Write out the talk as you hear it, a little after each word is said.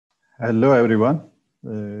Hello, everyone.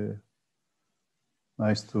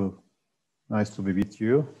 Nice to be with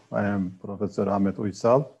you. I am Professor Ahmet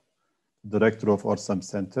Uysal, Director of ORSAM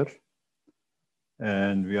Center,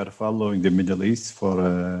 and we are following the Middle East for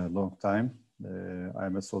a long time.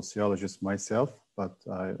 I'm a sociologist myself, but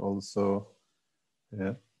I also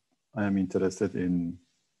I am interested in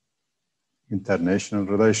international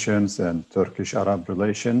relations and Turkish-Arab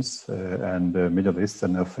relations and Middle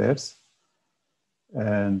Eastern affairs.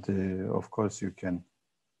 And of course, you can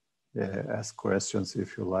ask questions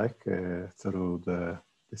if you like through the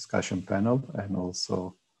discussion panel and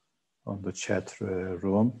also on the chat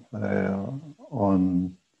room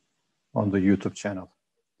on the YouTube channel.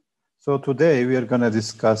 So today we are going to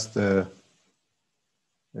discuss the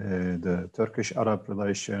Turkish-Arab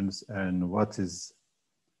relations and what is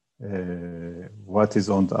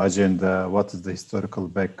on the agenda, what is the historical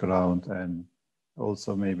background, and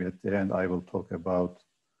also maybe at the end I will talk about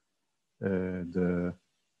the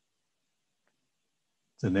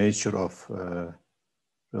nature of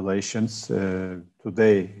relations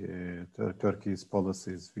today, Turkey's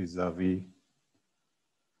policies vis-a-vis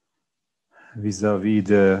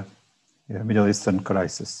the Middle Eastern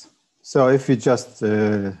crisis. So if we just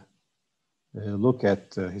look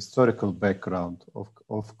at the historical background,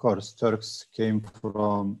 of course, Turks came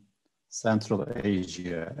from Central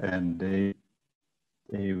Asia, and they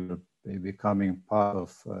were becoming part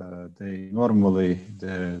of, normally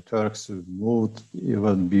the Turks moved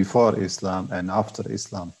even before Islam and after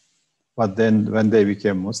Islam. But then when they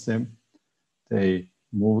became Muslim, they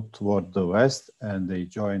moved toward the West and they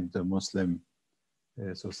joined the Muslim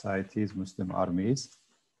societies, Muslim armies,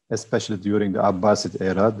 especially during the Abbasid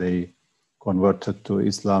era. They converted to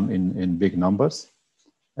Islam in big numbers,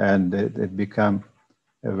 and it became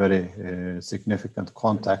a very significant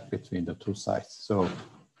contact between the two sides. So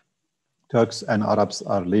Turks and Arabs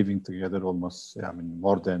are living together almost,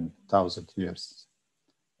 more than 1,000 years.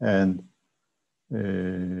 And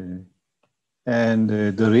the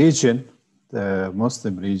region, the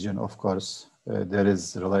Muslim region, of course, there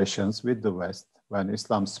is relations with the West. When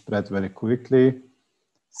Islam spread very quickly,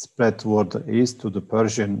 spread toward the east to the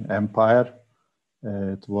Persian Empire,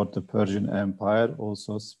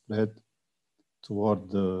 also spread toward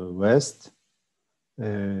the west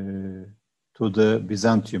to the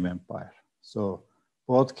Byzantium Empire. So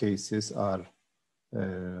both cases are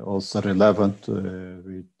also relevant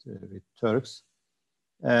with Turks.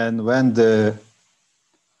 And when the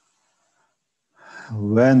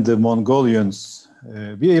Mongolians,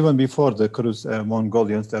 even before the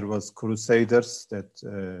Mongolians, there was crusaders that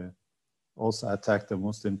also attacked the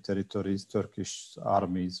Muslim territories. Turkish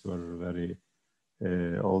armies were very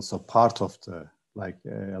also part of the,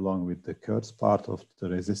 along with the Kurds, part of the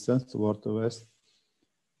resistance toward the West.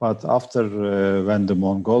 But after when the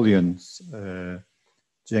Mongolians,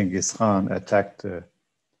 Genghis Khan attacked the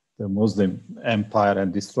Muslim empire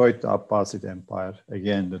and destroyed the Abbasid empire,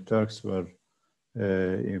 again, the Turks were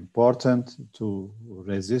important to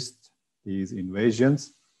resist these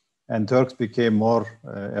invasions, and Turks became more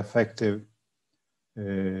effective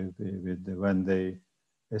when they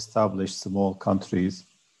established small countries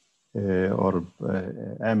or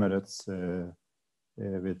emirates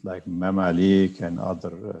with like Mamalik and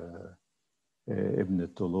other Ibn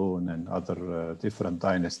Tulun and other different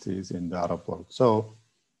dynasties in the Arab world. So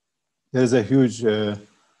there's a huge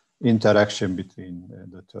interaction between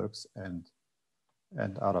the Turks and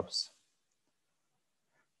Arabs.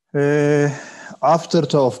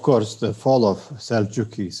 After, of course, the fall of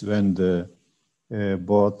Seljuqis, when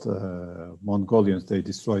both Mongolians, they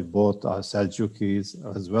destroyed both Seljuqis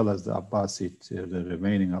as well as the Abbasid, the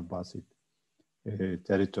remaining Abbasid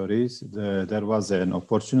territories, there was an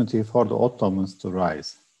opportunity for the Ottomans to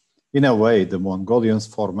rise. In a way, the Mongolians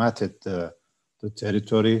formatted the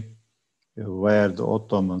territory where the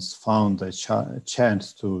Ottomans found a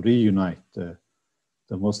chance to reunite the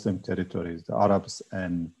Muslim territories, the Arabs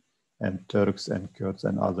and Turks and Kurds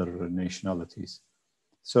and other nationalities.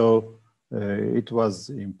 So it was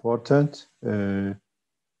important.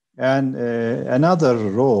 And another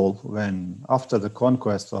role, when after the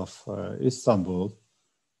conquest of Istanbul,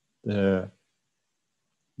 the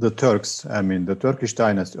Turks, the Turkish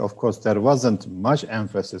dynasty, of course, there wasn't much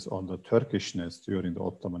emphasis on the Turkishness during the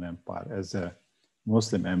Ottoman Empire as a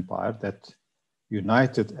Muslim empire that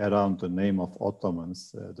united around the name of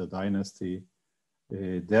Ottomans, the dynasty.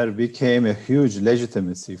 There became a huge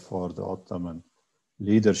legitimacy for the Ottoman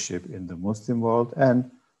leadership in the Muslim world, and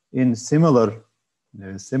in similar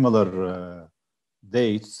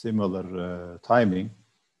dates, similar timing,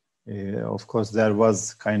 of course, there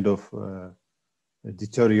was kind of a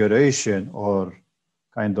deterioration or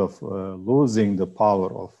kind of losing the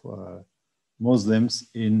power of Muslims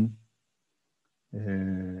in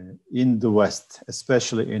the West,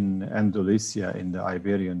 especially in Andalusia, in the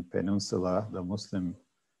Iberian Peninsula. The Muslim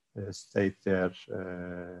state there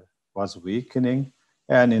was weakening,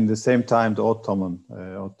 and in the same time, the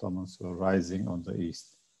Ottomans were rising on the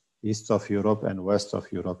east of Europe and west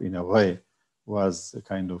of Europe. In a way, was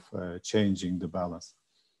kind of changing the balance.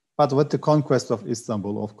 But with the conquest of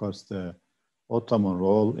Istanbul, of course, the Ottoman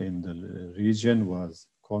role in the region was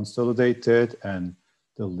consolidated, and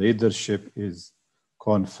the leadership is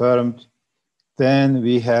confirmed. Then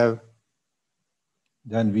we have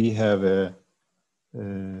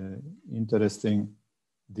interesting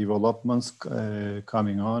developments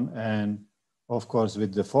coming on, and of course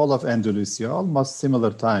with the fall of Andalusia, almost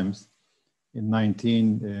similar times in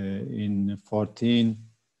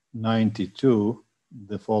 1492,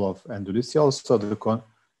 the fall of Andalusia, also the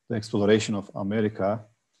exploration of America.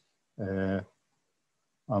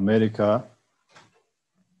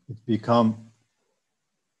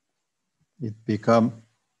 It become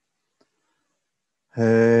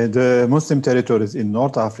the Muslim territories in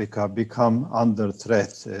North Africa become under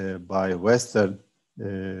threat by Western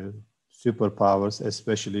superpowers,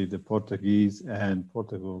 especially the Portuguese and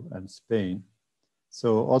Portugal and Spain.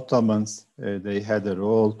 So Ottomans, they had a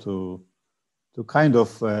role to kind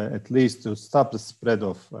of at least to stop the spread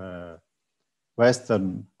of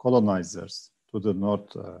Western colonizers to the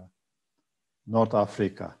North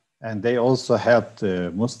Africa. And they also helped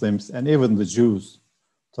Muslims and even the Jews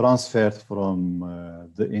transferred from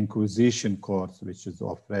the Inquisition courts, which is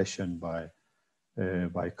oppression by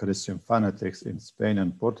Christian fanatics in Spain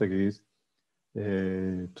and Portuguese,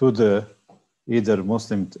 to the either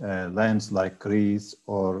Muslim lands like Greece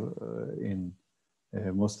or in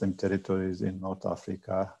Muslim territories in North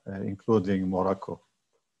Africa, including Morocco.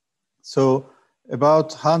 So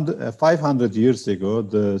about 500 years ago,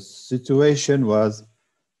 the situation was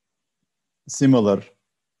similar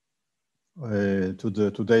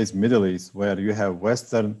to today's Middle East, where you have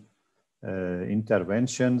Western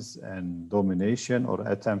interventions and domination or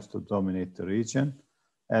attempts to dominate the region.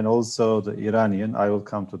 And also the Iranian, I will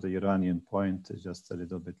come to the Iranian point just a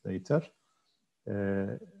little bit later.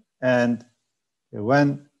 And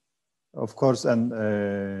when, of course, and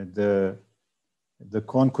the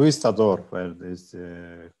conquistador, where there's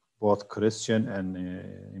both Christian and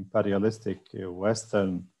imperialistic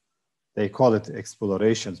Western, they call it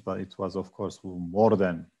explorations, but it was, of course, more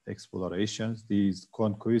than explorations. These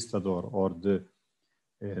conquistador or the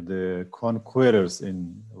conquerors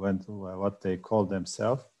in what they call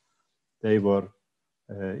themselves, they were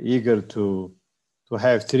eager to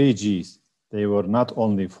have 3 Gs. They were not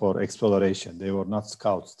only for exploration. They were not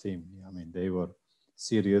scouts team. I mean, they were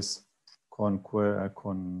serious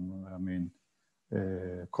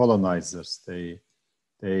colonizers. They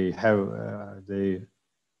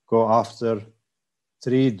go after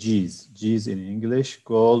 3 Gs. Gs in English,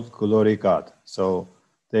 gold, glory, God. So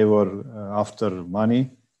they were after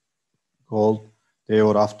money, gold. They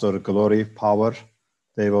were after glory, power.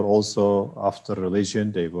 They were also after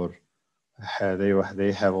religion. They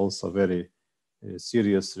have also very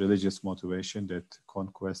serious religious motivation that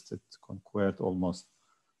conquered almost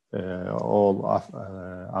all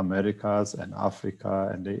Americas and Africa,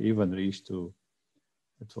 and they even reached to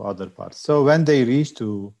other parts. So when they reached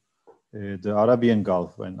to the Arabian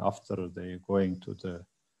Gulf, when after they going to the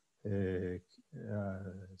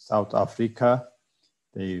South Africa,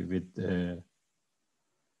 they with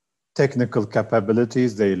technical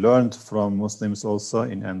capabilities they learned from Muslims also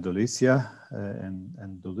in Andalusia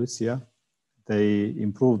they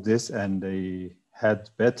improved this, and they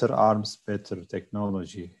had better arms, better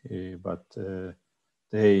technology, but the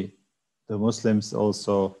Muslims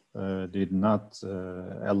also did not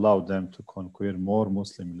allow them to conquer more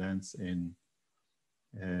Muslim lands in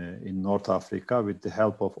North Africa with the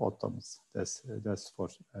help of Ottomans. That's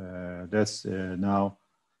now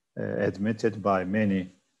admitted by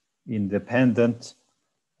many independent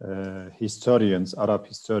historians, Arab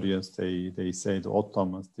historians. They say the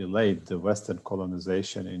Ottomans delayed the Western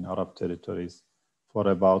colonization in Arab territories for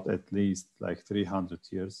about at least like 300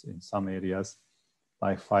 years, in some areas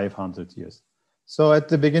like 500 years. So at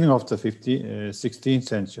the beginning of the 16th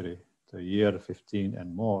century, the year 15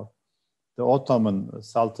 and more, the Ottoman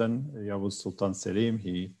Sultan, Yavuz Sultan Selim,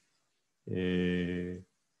 he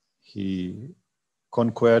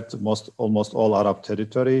conquered almost all Arab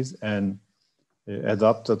territories and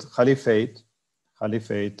adopted Caliphate.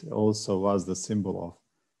 Caliphate also was the symbol of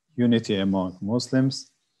unity among Muslims.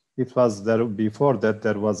 It was there before that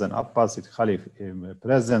there was an Abbasid Caliph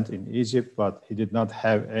present in Egypt, but he did not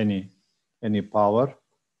have any power.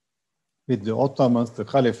 with the Ottomans, the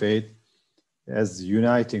Caliphate, as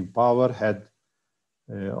uniting power, had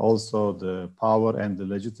also the power and the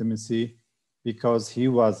legitimacy, because he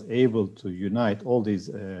was able to unite all these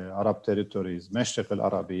Arab territories, Mashriq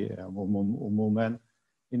al-Arabi, umuman,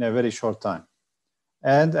 in a very short time.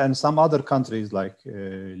 And some other countries like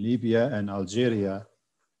Libya and Algeria,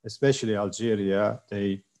 especially Algeria,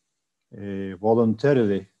 they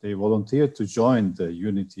volunteered to join the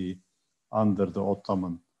unity under the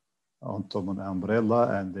Ottoman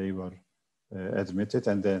umbrella, and they were admitted.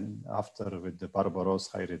 And then after, with the Barbaros,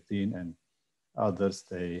 Khairuddin, and others,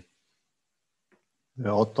 the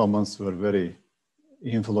Ottomans were very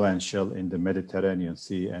influential in the Mediterranean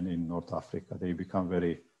Sea and in North Africa. They become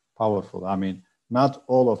very powerful. I mean, not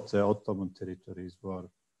all of the Ottoman territories were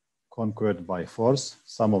conquered by force.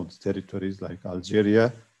 Some of the territories, like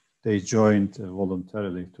Algeria, they joined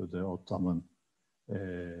voluntarily to the Ottoman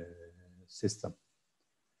system.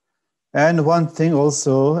 And one thing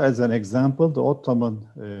also, as an example, the Ottoman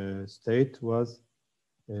state was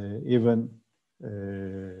even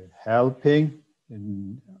helping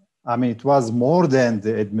I mean, it was more than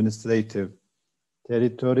the administrative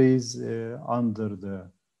territories under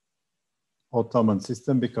the Ottoman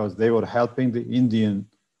system, because they were helping the Indian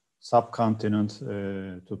subcontinent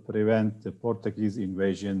to prevent the Portuguese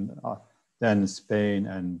invasion, then Spain,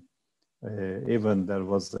 and even there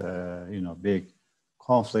was big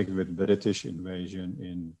conflict with British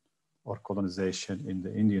invasion or colonization in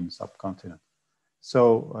the Indian subcontinent.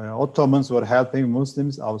 So Ottomans were helping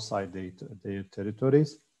Muslims outside their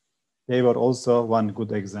territories. They were also, one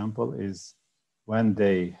good example is when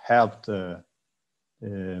they helped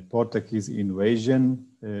Portuguese invasion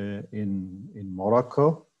in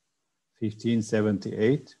Morocco,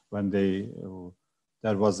 1578, when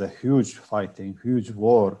there was a huge fighting, huge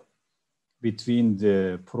war between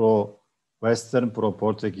the pro-Western,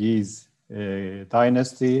 pro-Portuguese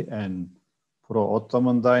dynasty and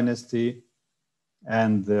pro-Ottoman dynasty.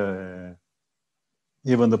 And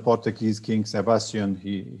even the Portuguese King Sebastian,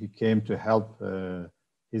 he came to help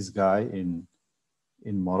his guy in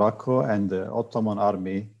Morocco, and the Ottoman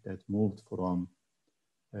army that moved from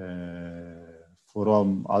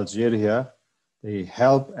Algeria, they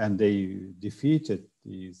helped and they defeated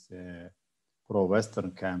these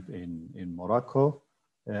pro-Western camp in Morocco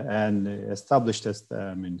and established a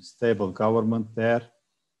stable government there.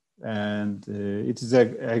 And it is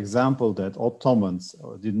an example that Ottomans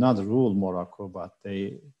did not rule Morocco, but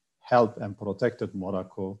they helped and protected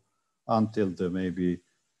Morocco until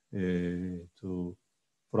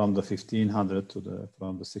from the 1500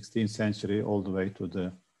 from the 16th century all the way to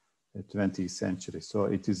the 20th century. So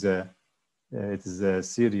it is a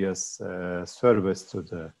serious service to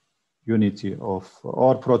the unity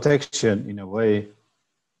or protection in a way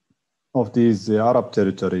of these Arab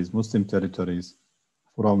territories, Muslim territories,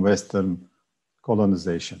 from Western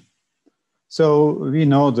colonization. So we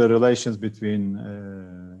know the relations between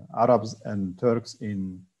Arabs and Turks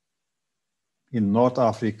in North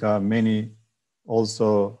Africa. Many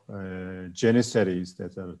also Janissaries,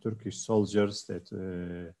 that are Turkish soldiers that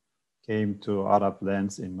came to Arab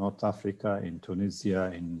lands in North Africa, in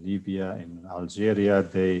Tunisia, in Libya, in Algeria.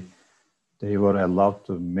 They were allowed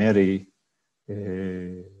to marry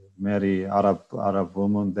Arab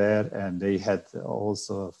women there, and they had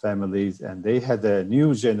also families, and they had a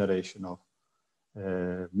new generation of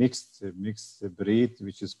mixed breed,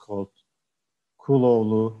 which is called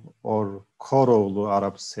Kulolu or Korolu.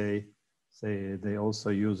 Arabs say they also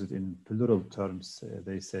use it in plural terms.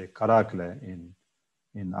 They say Karakle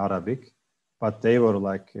in Arabic, but they were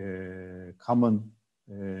like common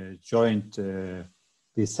joint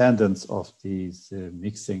descendants of these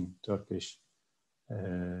mixing Turkish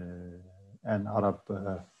and Arab,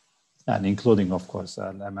 and including, of course,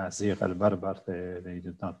 Al-Amazigh, Al-Barbar. They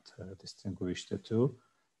did not distinguish the two,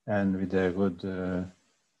 and with a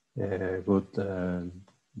good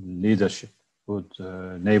leadership, good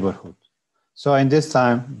neighborhood. So in this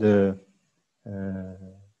time,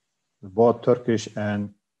 both Turkish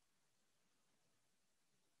and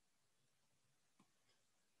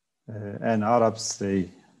Arabs,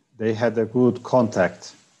 they had a good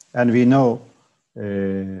contact, and we know.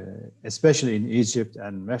 Especially in Egypt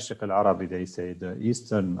and Mashriq al-Arabi, they say the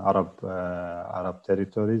Eastern Arab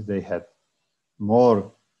territories, they had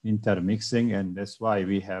more intermixing, and that's why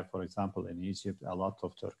we have, for example, in Egypt, a lot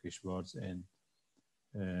of Turkish words in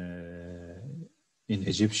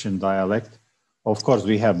Egyptian dialect. Of course,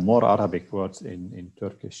 we have more Arabic words in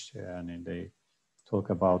Turkish, and they talk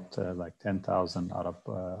about like 10,000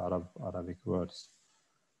 Arabic words,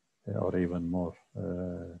 or even more.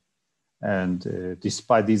 And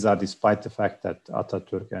despite the fact that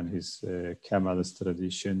Atatürk and his Kemalist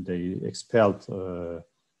tradition, they expelled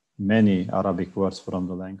many Arabic words from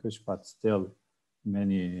the language, but still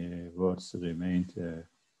many words remained.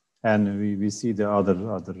 And we see the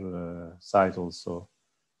other side also,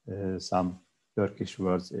 some Turkish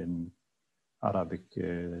words in Arabic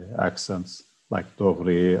accents like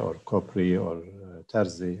Dogri or Kopri or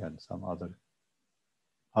Terzi and some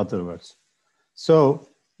other words. So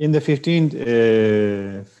in the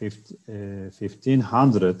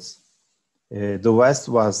 1500s, the West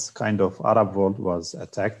was Arab world was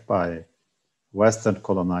attacked by Western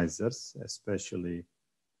colonizers, especially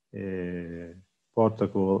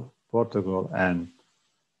Portugal and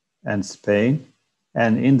Spain.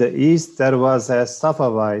 And in the east, there was a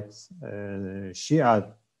Safavid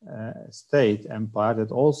Shia state empire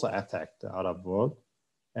that also attacked the Arab world.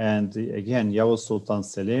 And again, Yavuz Sultan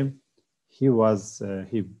Selim, he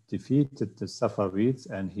defeated the Safavids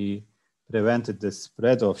and he prevented the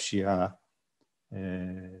spread of Shia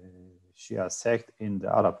sect in the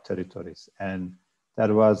Arab territories. And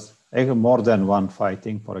there was more than one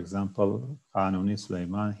fighting. For example, Kanuni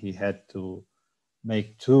Suleiman, he had to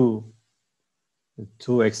make two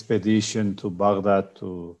expeditions to Baghdad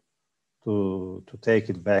to take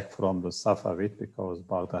it back from the Safavid, because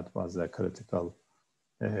Baghdad was a critical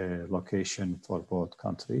location for both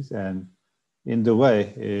countries. And in the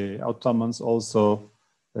way, Ottomans also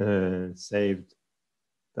saved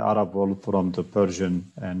the Arab world from the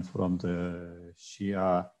Persian and from the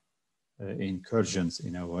Shia incursions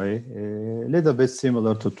in a way, a little bit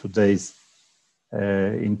similar to today's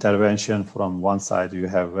intervention. From one side, you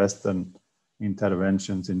have Western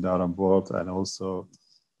interventions in the Arab world, and also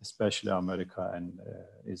especially America and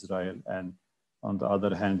Israel. And on the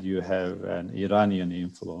other hand, you have an Iranian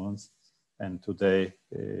influence. And today,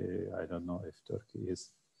 I don't know if Turkey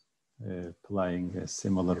is playing a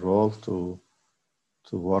similar role to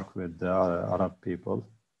work with the Arab people.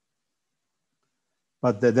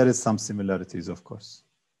 But there is some similarities, of course.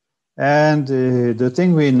 And the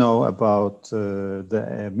thing we know about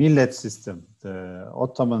the millet system, the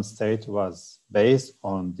Ottoman state was based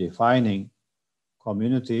on defining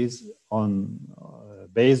communities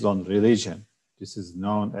based on religion. This is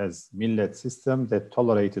known as millet system that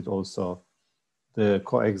tolerated also the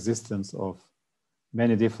coexistence of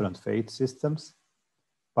many different faith systems,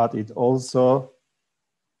 but it also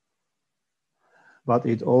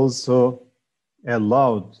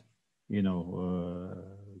allowed,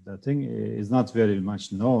 the thing is not very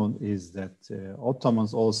much known is that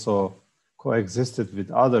Ottomans also coexisted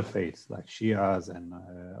with other faiths like Shias and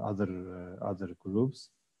other groups,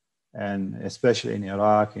 and especially in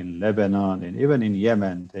Iraq, in Lebanon, and even in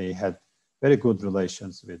Yemen, they had very good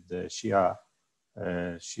relations with the Shia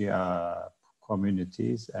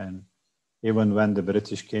communities. And even when the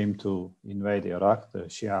British came to invade Iraq, the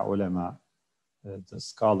Shia ulama, the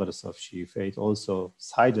scholars of Shia faith, also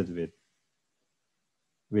sided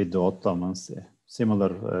with the Ottomans.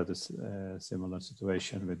 Similar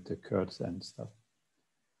situation with the Kurds and stuff.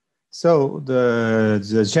 So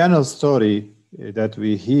the general story that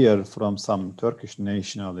we hear from some Turkish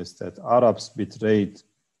nationalists that Arabs betrayed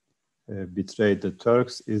the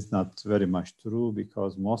Turks is not very much true,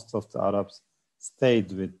 because most of the Arabs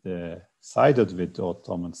sided with the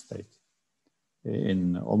Ottoman state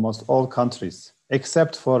in almost all countries,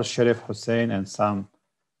 except for Sharif Hussein and some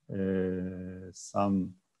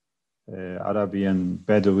Arabian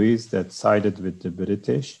Bedouins that sided with the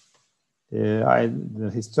British.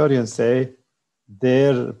 The historians say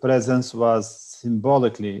their presence was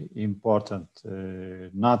symbolically important,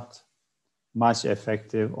 not much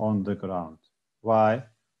effective on the ground. Why?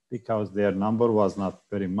 Because their number was not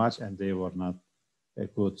very much and they were not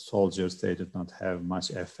good soldiers. They did not have much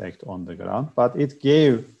effect on the ground, but it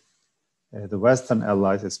gave the Western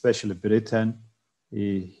allies, especially Britain,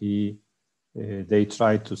 they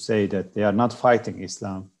tried to say that they are not fighting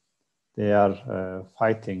Islam. They are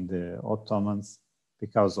fighting the Ottomans,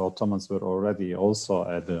 because the Ottomans were already also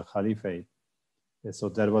at the Caliphate. So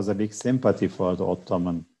there was a big sympathy for the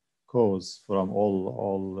Ottoman cause from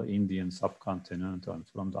all Indian subcontinent and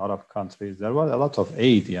from the Arab countries. There was a lot of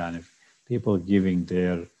aid, people giving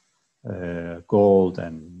their gold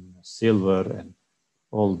and silver and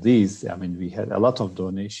all these. We had a lot of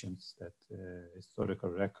donations that historical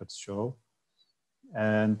records show.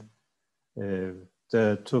 And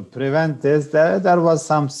to prevent this, there was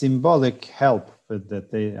some symbolic help with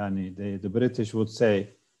that. The British would say,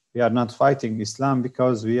 we are not fighting Islam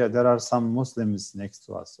because there are some Muslims next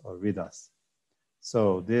to us or with us.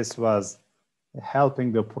 So this was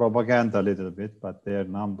helping the propaganda a little bit, but their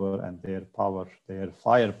number and their power, their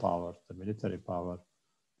firepower, the military power,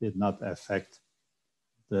 did not affect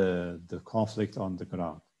the conflict on the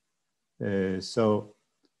ground. So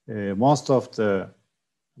most of the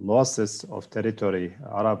losses of territory,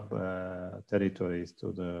 Arab territories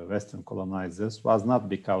to the Western colonizers was not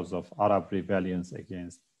because of Arab rebellions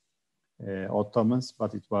against Ottomans,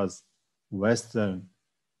 but it was Western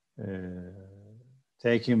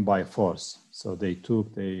taken by force. So they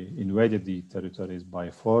invaded the territories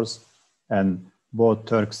by force, and both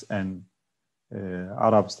Turks and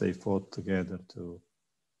Arabs, they fought together to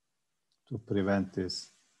prevent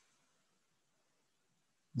this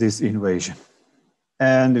invasion.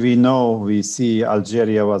 And we see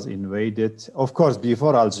Algeria was invaded. Of course,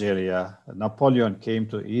 before Algeria, Napoleon came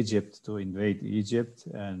to Egypt to invade Egypt,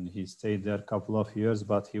 and he stayed there a couple of years,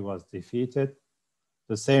 but he was defeated.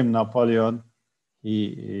 The same Napoleon,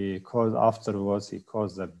 he caused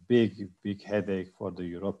a big headache for the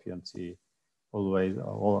Europeans. He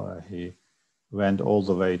went all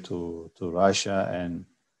the way to Russia and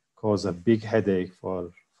caused a big headache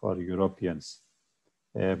for Europeans.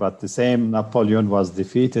 But the same Napoleon was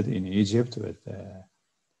defeated in Egypt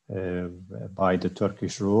by the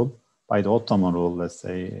Turkish rule, by the Ottoman rule, let's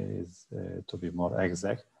say, to be more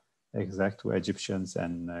exact to Egyptians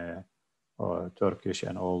and Turkish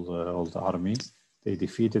and all the armies. They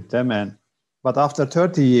defeated them, but after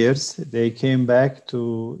 30 years, they came back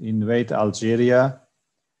to invade Algeria.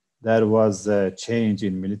 There was a change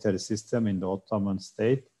in military system in the Ottoman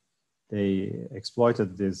state. They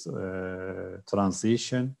exploited this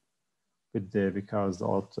transition because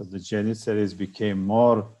the Janissaries became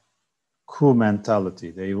more coup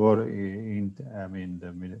mentality. They were the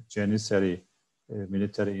Janissary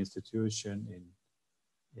military institution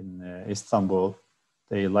in Istanbul.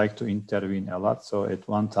 They like to intervene a lot. So at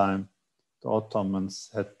one time, the Ottomans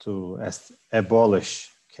had to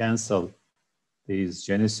cancel these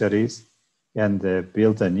Janissaries and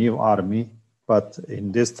build a new army. But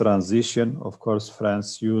in this transition, of course,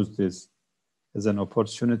 France used this as an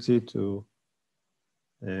opportunity to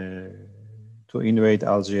invade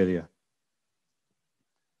Algeria.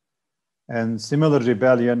 And similar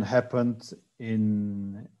rebellion happened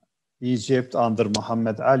in Egypt under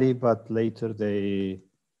Muhammad Ali, but later they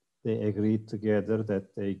agreed together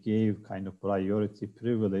that they gave kind of priority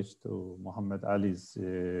privilege to Muhammad Ali's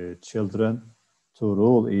children to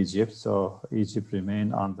rule Egypt. So Egypt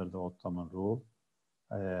remained under the Ottoman rule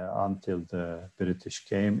until the British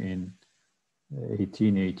came in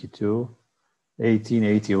 1882.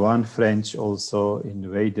 1881, French also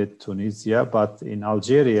invaded Tunisia, but in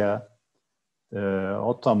Algeria, the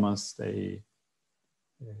Ottomans, they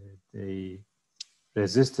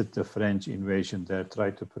resisted the French invasion there,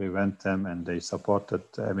 tried to prevent them, and they supported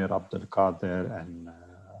Emir Abdel Qadir and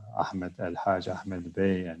Ahmed Al-Hajj Ahmed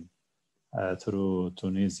Bey and through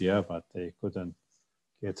Tunisia, but they couldn't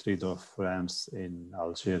get rid of France in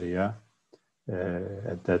Algeria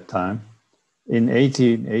at that time. In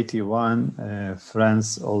 1881,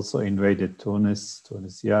 France also invaded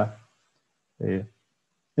Tunisia.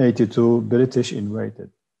 82, British invaded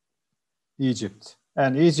Egypt.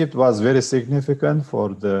 And Egypt was very significant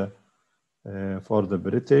for the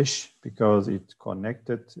British because it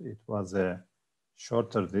was a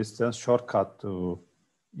shorter distance, shortcut to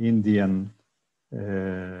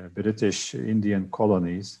British Indian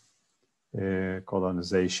colonies,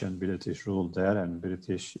 colonization, British rule there, and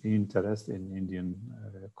British interest in Indian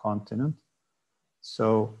continent.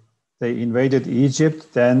 So they invaded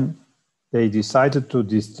Egypt, then they decided to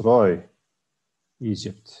destroy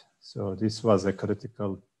Egypt. So this was a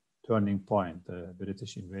critical turning point. The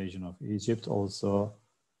British invasion of Egypt also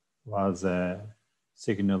was a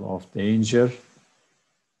signal of danger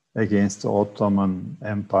against the Ottoman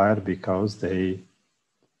Empire because they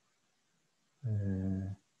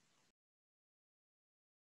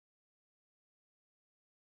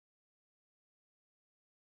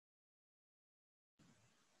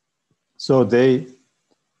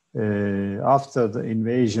after the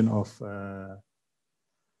invasion of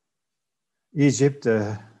Egypt,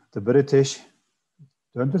 the British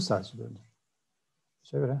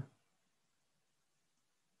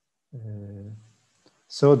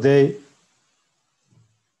so they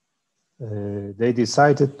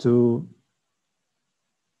decided to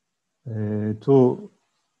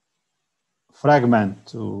fragment,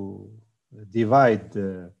 to divide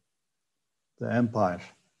the empire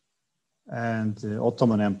and the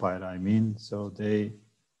Ottoman Empire, I mean. So they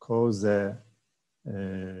caused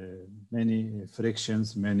many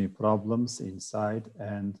frictions, many problems inside,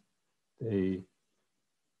 and they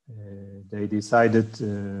they decided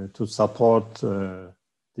to support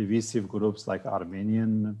divisive groups like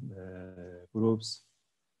Armenian groups,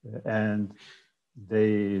 and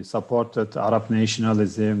they supported Arab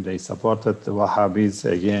nationalism. They supported the Wahhabis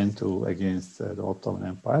against the Ottoman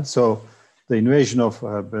Empire. So the invasion of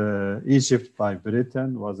Egypt by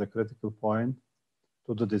Britain was a critical point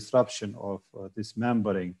to the disruption of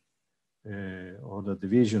dismembering or the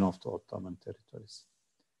division of the Ottoman territories.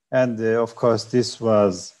 And of course, this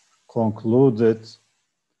was concluded,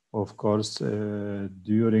 of course,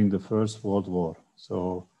 during the First World War.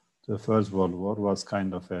 So the First World War was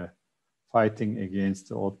kind of a fighting against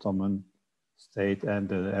the Ottoman state and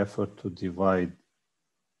the effort to divide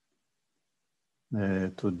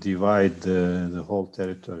the whole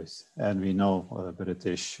territories. And we know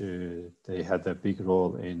British, they had a big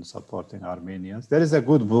role in supporting Armenians. There is a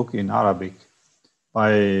good book in Arabic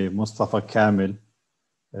by Mustafa Kamil.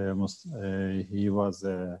 He was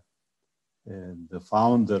the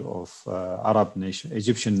founder of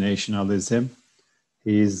Egyptian nationalism.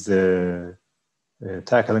 He's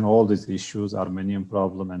tackling all these issues, Armenian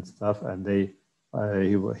problem and stuff, and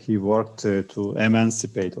he worked to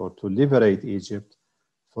emancipate or to liberate Egypt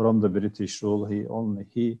from the British rule. He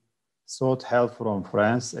sought help from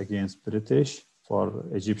France against British for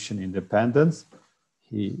Egyptian independence.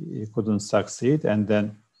 He couldn't succeed, and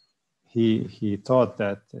then he thought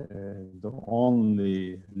that the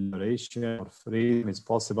only liberation or freedom is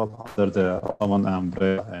possible under the Ottoman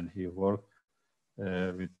umbrella, and he worked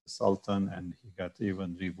with the Sultan, and he got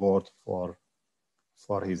even reward for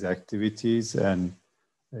his activities, and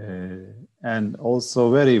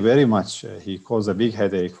also very, very much he caused a big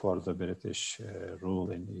headache for the British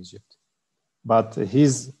rule in Egypt. But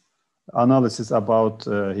his analysis about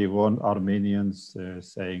he warned Armenians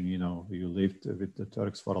saying, you know, you lived with the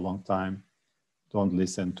Turks for a long time, don't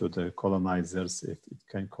listen to the colonizers, it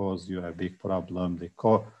can cause you a big problem.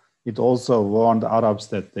 It also warned Arabs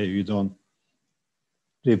that you don't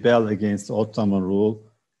rebel against Ottoman rule,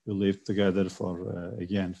 you live together for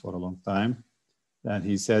a long time. And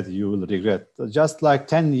he said, you will regret. Just like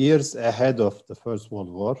 10 years ahead of the First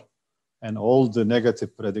World War, and all the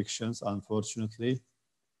negative predictions, unfortunately,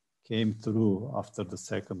 came through after the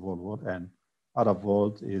Second World War, and Arab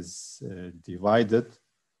world is divided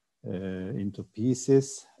into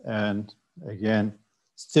pieces, and again,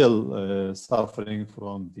 still suffering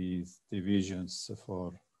from these divisions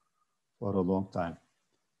for a long time.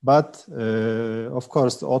 But of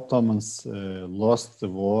course, the Ottomans lost the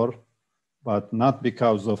war, but not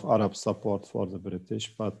because of Arab support for the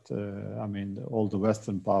British, but I mean, all the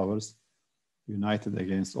Western powers united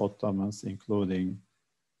against Ottomans, including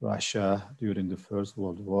Russia during the First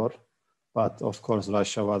World War. But of course,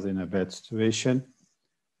 Russia was in a bad situation.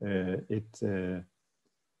 It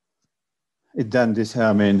then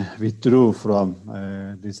withdrew from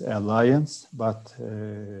this alliance, but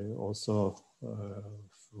also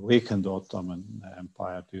weakened the Ottoman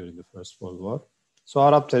Empire during the First World War. So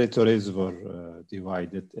Arab territories were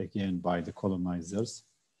divided again by the colonizers.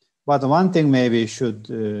 But one thing maybe we should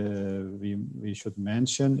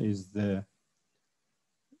mention is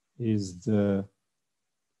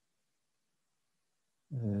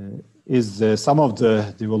some of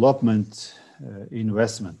the developmental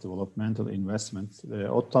investments. The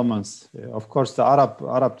Ottomans, of course, the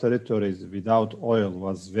Arab territories without oil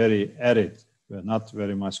was very arid, were not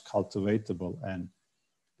very much cultivatable, and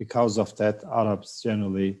because of that, Arabs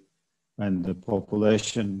generally, when the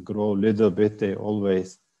population grew a little bit, they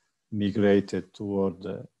always migrated toward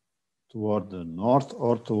the north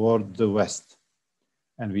or toward the west.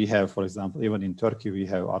 And we have, for example, even in Turkey, we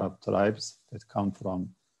have Arab tribes that come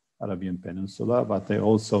from Arabian Peninsula, but they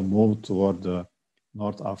also moved toward the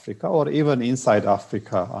North Africa or even inside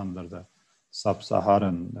Africa under the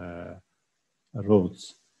sub-Saharan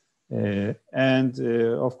routes.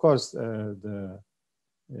 Of course,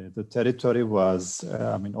 the territory was,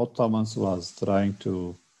 Ottomans was trying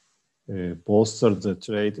to bolster the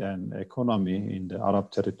trade and economy in the Arab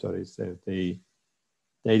territories.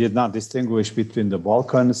 They did not distinguish between the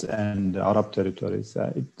Balkans and the Arab territories.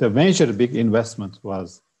 The major big investment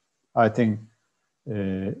was, I think,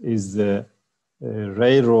 is the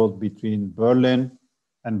railroad between Berlin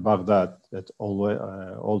and Baghdad that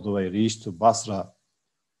all the way reached to Basra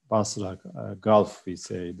Gulf, we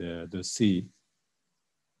say, the sea.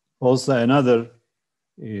 Also another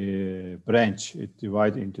branch, it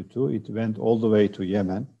divided into two. It went all the way to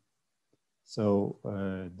Yemen. So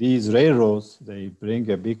these railroads, they bring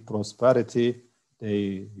a big prosperity.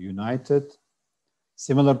 They united,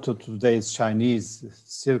 similar to today's Chinese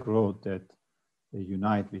Silk Road that they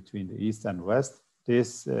unite between the East and West.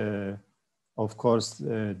 This of course,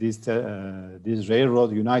 this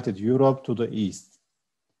railroad united Europe to the east.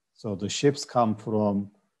 So the ships come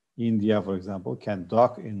from India, for example, can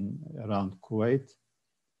dock in around Kuwait,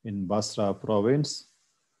 in Basra province,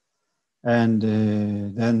 and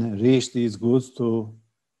then reach these goods to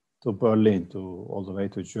Berlin, all the way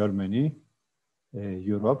to Germany,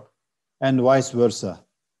 Europe, and vice versa.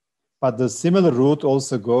 But the similar route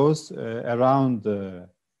also goes around the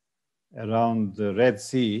Red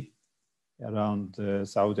Sea, around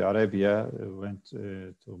Saudi Arabia, went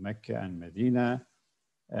to Mecca and Medina,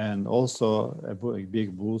 and also a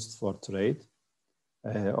big boost for trade.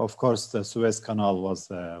 Of course, the Suez Canal was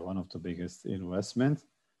one of the biggest investments.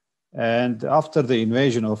 And after the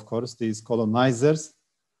invasion, of course, these colonizers,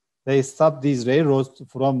 they stopped these railroads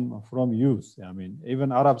from use. I mean,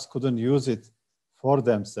 even Arabs couldn't use it for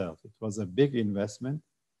themselves. It was a big investment,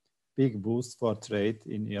 big boost for trade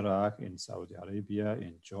in Iraq, in Saudi Arabia,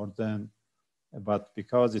 in Jordan. But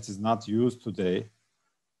because it is not used today,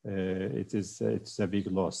 it's a big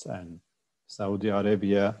loss. And Saudi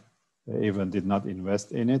Arabia even did not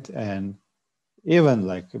invest in it. And even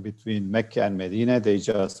like between Mecca and Medina, they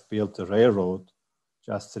just built a railroad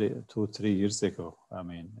just 2-3 years ago. I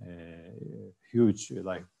mean, huge,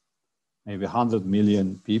 like maybe 100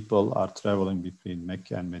 million people are traveling between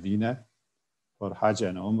Mecca and Medina for Hajj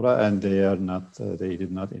and Umrah, and they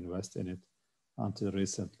did not invest in it until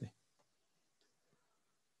recently.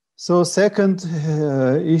 So second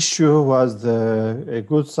issue was a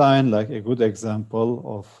good sign, like a good example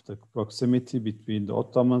of the proximity between the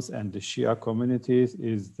Ottomans and the Shia communities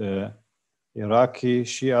is the Iraqi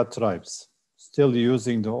Shia tribes, still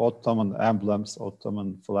using the Ottoman emblems,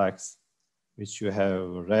 Ottoman flags, which you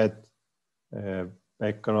have red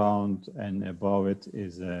background, and above it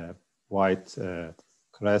is a white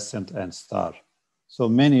crescent and star. So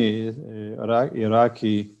many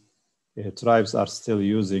Iraqi tribes are still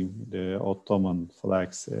using the Ottoman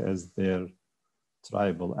flags as their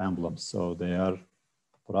tribal emblems. So they are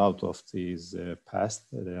proud of these past.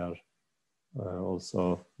 There are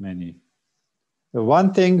also many. The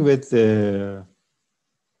one thing with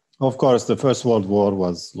of course, the First World War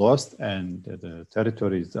was lost, and the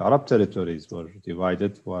territories, the Arab territories, were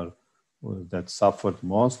divided, that suffered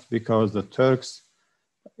most because the Turks,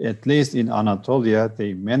 at least in Anatolia,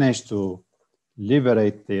 they managed to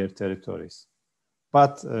liberate their territories.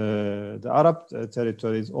 But the Arab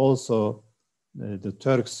territories also, the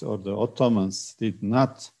Turks or the Ottomans did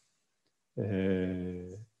not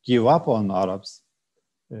give up on Arabs.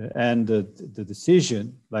 And the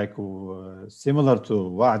decision, like similar to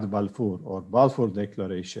Wa'd Balfour or Balfour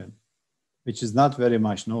Declaration, which is not very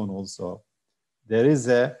much known also, there is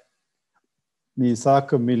a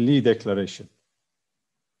Misak Milli Declaration.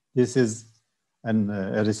 This is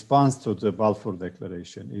a response to the Balfour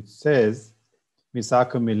Declaration. It says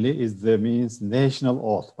Misak Milli means national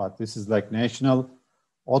oath, but this is like national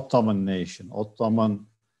Ottoman nation, Ottoman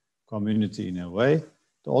community in a way.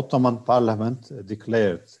 The Ottoman Parliament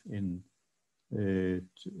declared in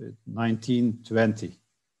 1920.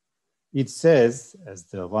 It says, as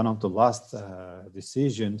one of the last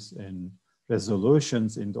decisions and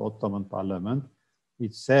resolutions in the Ottoman Parliament,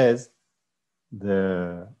 it says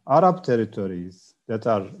the Arab territories that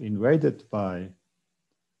are invaded by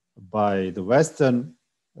the Western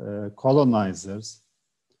colonizers,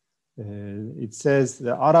 it says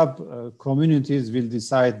the Arab communities will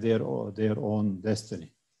decide their own destiny.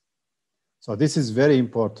 So this is very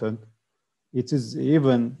important. It is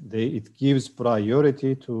even, it gives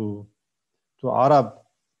priority to Arab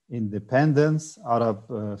independence,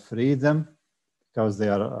 Arab freedom, because they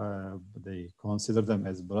consider them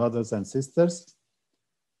as brothers and sisters,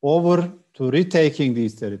 over to retaking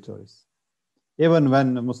these territories. Even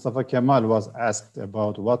when Mustafa Kemal was asked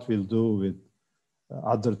about what we'll do with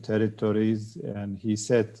other territories, and he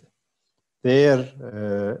said their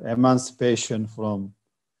emancipation from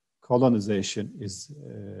colonization is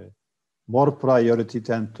more priority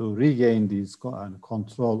than to regain these and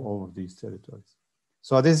control over these territories.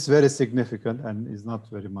 So this is very significant and is not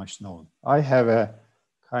very much known. I have a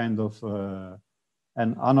kind of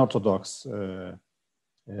an unorthodox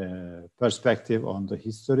perspective on the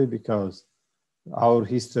history, because our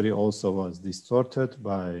history also was distorted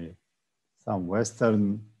by some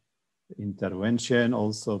Western intervention,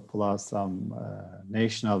 also plus some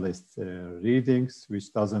nationalist readings,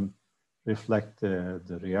 which doesn't reflect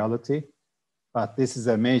the reality. But this is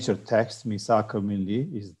a major text, Misak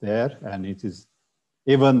Milli is there, and it is,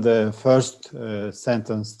 even the first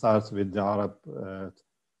sentence starts with the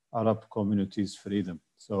Arab community's freedom.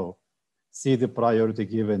 So see the priority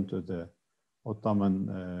given to the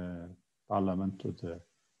Ottoman Parliament, to the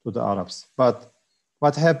to the Arabs. But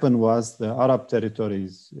what happened was the Arab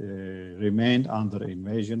territories remained under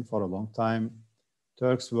invasion for a long time.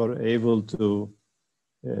 Turks were able to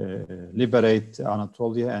liberate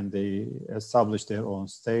Anatolia and they established their own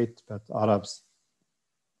state, but Arabs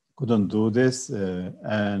couldn't do this.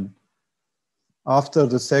 And after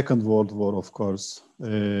the Second World War, of course,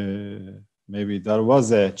 maybe there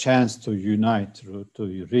was a chance to unite,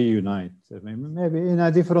 to reunite, maybe in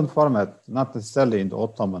a different format, not necessarily in the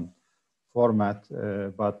Ottoman format,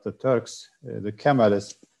 but the Turks, the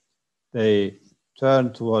Kemalists, they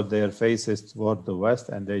turned toward their faces toward the West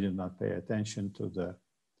and they did not pay attention to the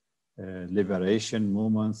liberation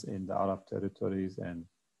movements in the Arab territories, and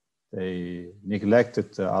they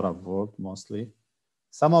neglected the Arab world mostly.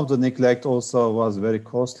 Some of the neglect also was very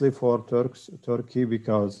costly for Turkey,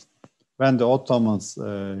 because when the Ottomans,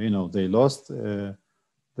 they lost,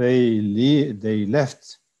 they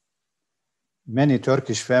left many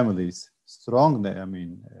Turkish families, strong,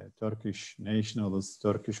 Turkish nationalists,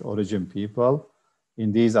 Turkish origin people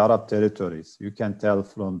in these Arab territories. You can tell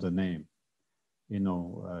from the name.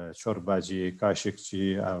 Çorbacı,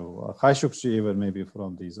 Kaşıkçı, even maybe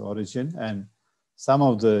from this origin. And some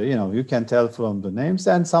of the, you can tell from the names,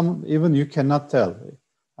 and some even you cannot tell.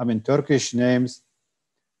 Turkish names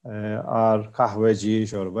are Kahveci,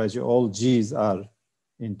 Çorbacı, all G's are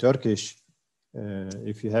in Turkish.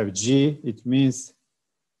 If you have G, it means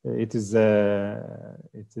it is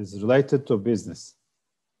related to business.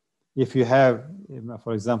 If you have,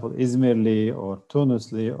 for example, Izmirli or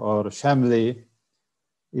Tunusli or Şamli,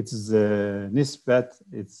 it's nisbat,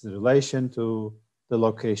 it's relation to the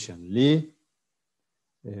location. Li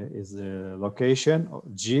is the location.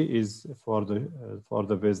 G is for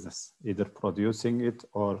the business, either producing it,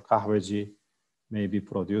 or kahveci, maybe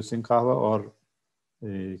producing kahwa, or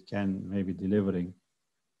can maybe delivering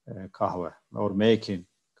kahwa or making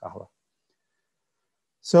kahwa.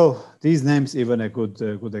 So these names even a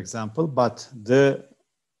good example, but the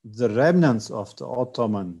remnants of the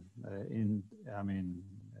Ottoman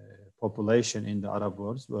population in the Arab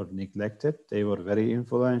world were neglected. They were very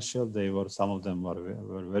influential. Some of them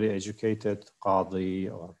were very educated, qadi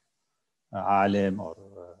or alim or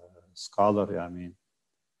scholar,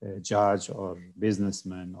 judge or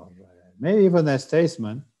businessman, or maybe even a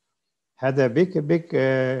statesman, had a big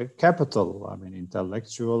capital,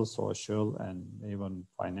 intellectual, social, and even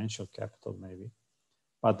financial capital maybe.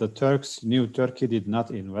 But the Turks knew Turkey did not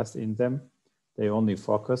invest in them. They only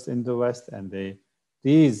focused in the West, and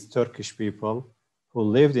these Turkish people who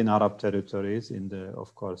lived in Arab territories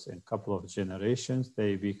of course, in a couple of generations,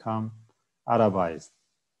 they become Arabized.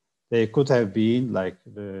 They could have been like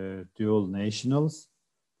the dual nationals.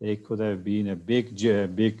 They could have been a big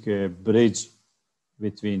bridge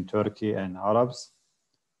between Turkey and Arabs.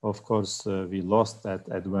 Of course, we lost that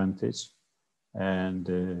advantage. And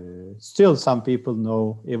still some people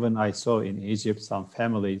know, even I saw in Egypt, some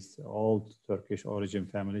families, old Turkish origin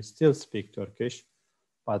families, still speak Turkish.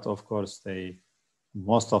 But of course,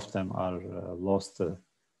 most of them are lost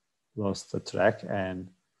the track, and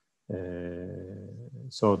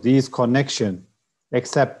so these connection,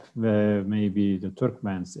 except maybe the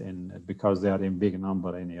Turkmens, because they are in big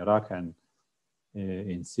number in Iraq and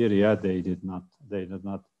in Syria, they did not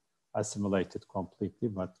assimilated completely,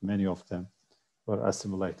 but many of them were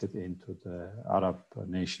assimilated into the Arab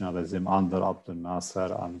nationalism under Abdel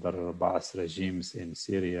Nasser, under Ba'ath regimes in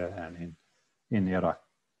Syria and in Iraq.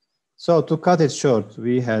 So to cut it short,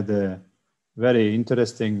 we had a very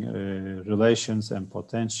interesting relations and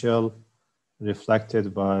potential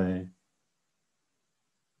reflected by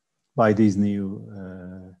these new,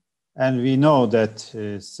 and we know that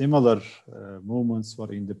similar movements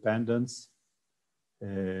for independence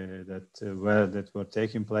that were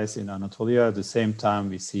taking place in Anatolia. At the same time,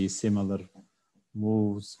 we see similar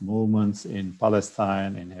movements in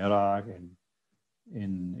Palestine, in Iraq,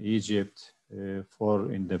 in Egypt,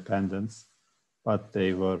 for independence, but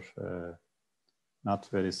they were not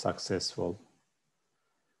very successful,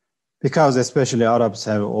 because especially Arabs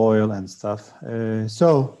have oil and stuff.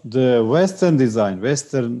 So the Western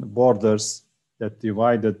borders that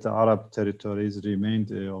divided the Arab territories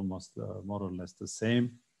remained almost more or less the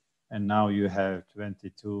same, and now you have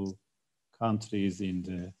 22 countries in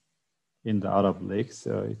the Arab League.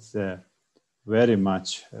 So it's very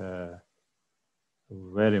much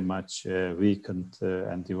weakened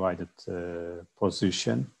and divided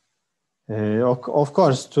position. Of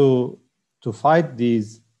course, to fight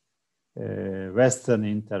these Western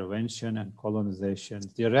intervention and colonization,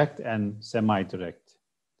 direct and semi-direct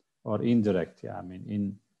or indirect. Yeah,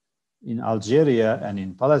 in Algeria and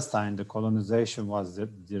in Palestine, the colonization was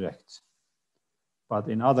direct. but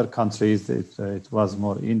in other countries it was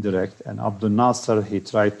more indirect. And Abdel Nasser, he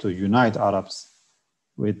tried to unite Arabs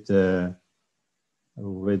with the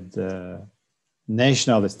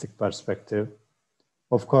nationalistic perspective.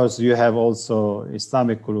 Of course, you have also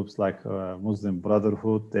Islamic groups like Muslim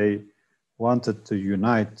Brotherhood. They wanted to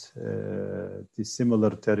unite the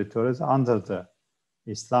similar territories under the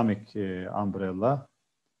Islamic umbrella.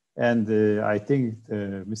 And I think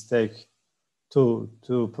the mistake,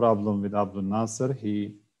 two problem with Abdel Nasser,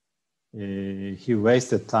 he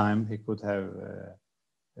wasted time. He could have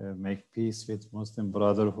make peace with Muslim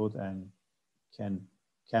Brotherhood and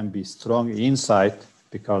can be strong inside,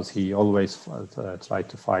 because he always tried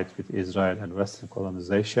to fight with Israel and Western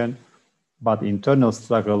colonization. But internal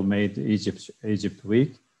struggle made Egypt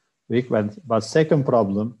weak. But second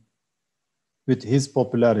problem, with his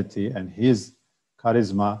popularity and his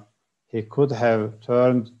charisma, he could have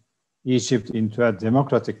turned Egypt into a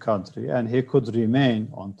democratic country, and he could remain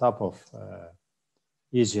on top of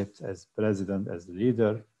Egypt as president, as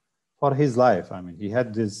leader for his life. I mean, he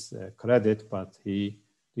had this credit, but he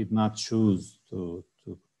did not choose to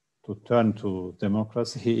turn to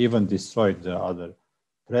democracy. He even destroyed the other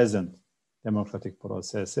present democratic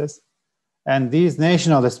processes. And these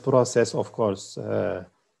nationalist process, of course,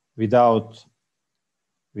 without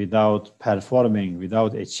performing,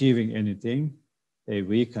 without achieving anything, they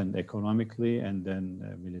weakened economically and then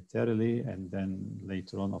militarily, and then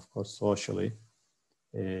later on, of course, socially.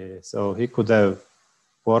 So he could have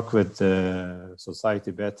worked with the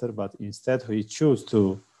society better, but instead he chose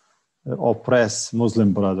to oppress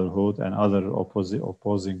Muslim Brotherhood and other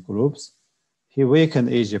opposing groups. He weakened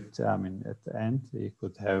Egypt. I mean, at the end, he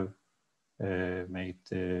could have made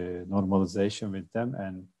normalization with them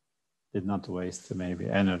and did not waste maybe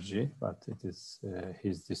energy, but it is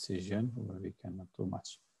his decision. We cannot do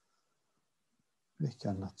much. We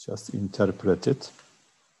cannot just interpret it.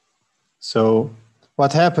 So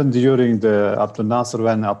what happened during the Abdel Nasser,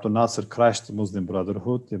 when Abdel Nasser crashed the Muslim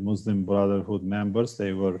Brotherhood, the Muslim Brotherhood members,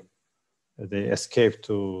 they escaped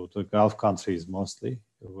to the Gulf countries mostly,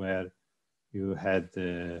 where you had,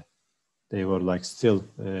 they were like still,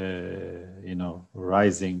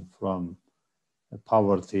 rising from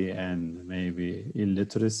poverty and maybe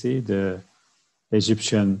illiteracy. The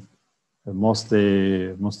Egyptian,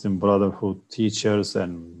 mostly Muslim Brotherhood teachers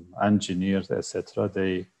and engineers, etc.,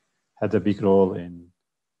 they had a big role in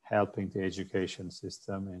helping the education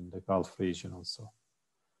system in the Gulf region also.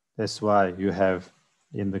 That's why you have,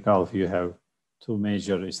 in the Gulf, you have two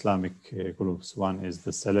major Islamic groups. One is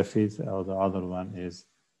the Salafis, or the other one is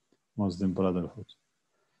Muslim Brotherhood.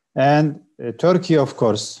 And Turkey, of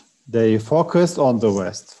course, they focused on the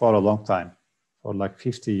West for a long time, for like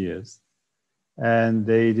 50 years. And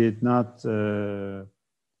they did not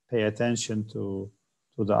pay attention to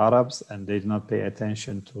the Arabs, and they did not pay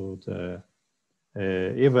attention to the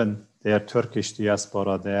even their Turkish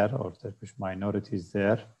diaspora there, or Turkish minorities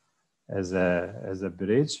there, as a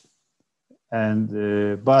bridge. And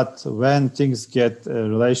but when things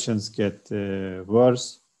relations get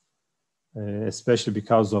worse, especially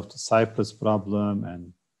because of the Cyprus problem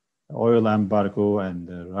and oil embargo and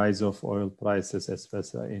the rise of oil prices,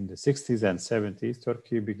 especially in the 60s and 70s,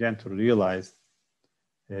 Turkey began to realize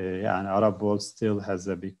and Arab world still has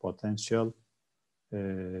a big potential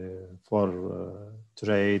for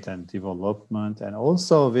trade and development, and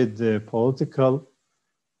also with the political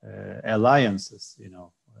alliances.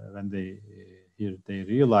 When they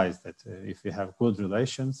realize that if you have good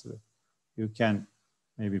relations, you can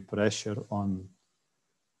maybe pressure on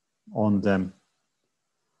them.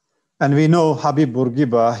 And we know Habib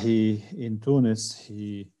Bourguiba, in Tunis,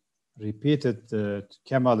 he repeated the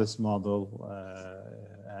Kemalist model,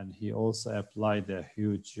 and he also applied a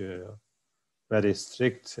huge, very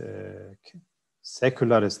strict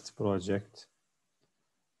secularist project.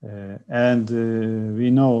 And we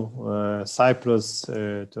know Cyprus,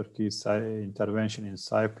 Turkey's intervention in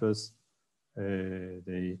Cyprus,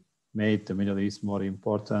 they made the Middle East more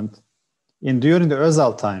important. During the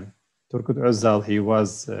Özal time, Turgut Özal, he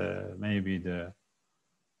was maybe the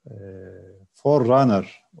forerunner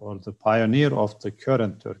or the pioneer of the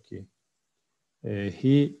current Turkey.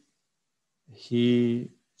 He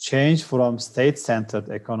changed from state-centered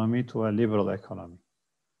economy to a liberal economy.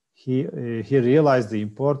 He realized the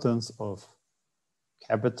importance of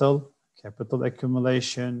capital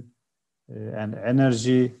accumulation and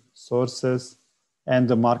energy sources and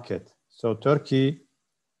the market. So Turkey,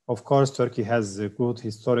 of course, Turkey has good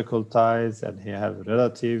historical ties, and he has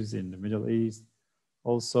relatives in the Middle East.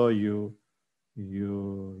 Also, you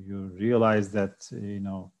realize that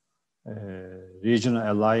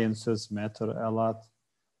regional alliances matter a lot,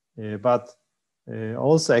 but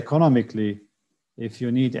Also economically, if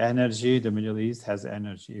you need energy, the Middle East has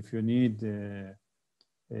energy. If you need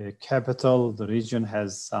capital, the region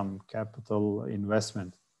has some capital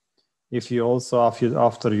investment. If you also,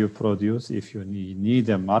 after you produce, if you need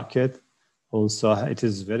a market, also it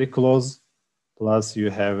is very close. Plus you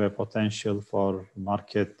have a potential for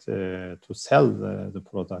market to sell the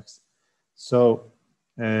products. So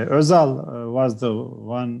Özal was the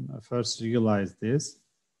one first realized this,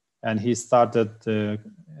 and he started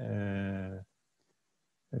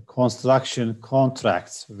construction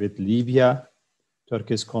contracts with Libya.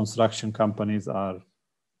 Turkish construction companies are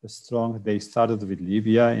strong. They started with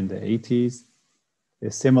Libya in the 80s. A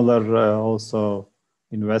similar also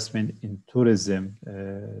investment in tourism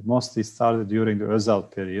mostly started during the Özal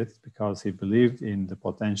period because he believed in the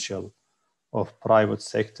potential of private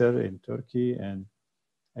sector in Turkey and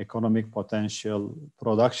economic potential,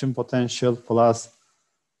 production potential, plus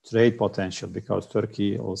trade potential, because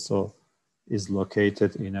Turkey also is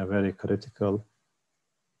located in a very critical,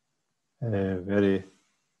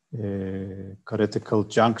 critical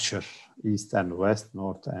juncture, east and west,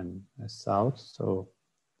 north and south. So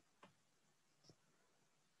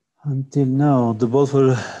until now, the both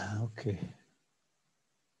were okay.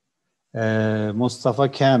 Mustafa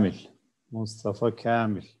Kamil. Not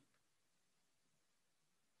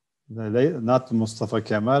Mustafa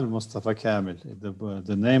Kemal, Mustafa Kamil.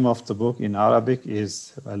 The name of the book in Arabic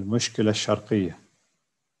is Al-Mushkila Sharqiyya.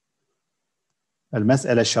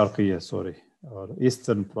 Al-Mas'ala Sharqiyya, sorry, or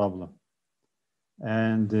Eastern Problem.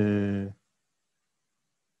 And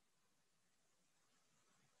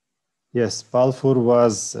yes, Balfour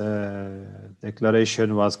was,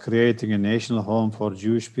 declaration was creating a national home for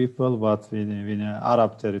Jewish people, but in an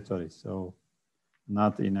Arab territory, so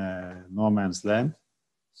not in a no man's land.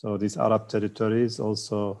 So these Arab territories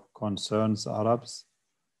also concerns Arabs,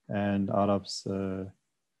 and Arabs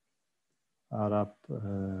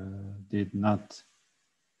did not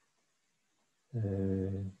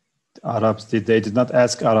they did not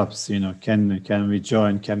ask Arabs, you know, can we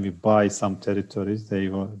join, can we buy some territories?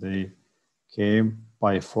 They came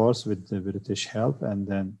by force with the British help, and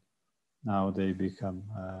then now they become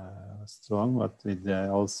strong, but with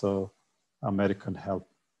also American help.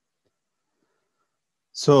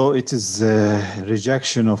 So it is a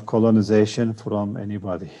rejection of colonization from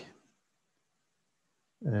anybody.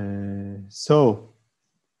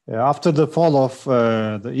 After the fall of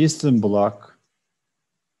the Eastern Bloc,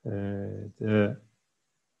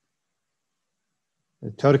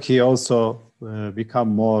 Turkey also become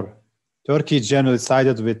more. Turkey generally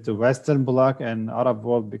sided with the Western Bloc and Arab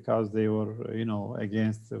world because they were, you know,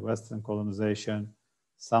 against the Western colonization.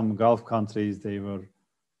 Some Gulf countries, they were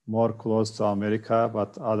more close to America,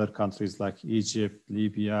 but other countries like Egypt,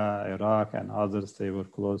 Libya, Iraq, and others, they were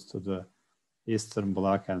close to the Eastern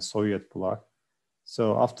Bloc and Soviet Bloc.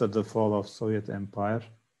 So after the fall of Soviet Empire,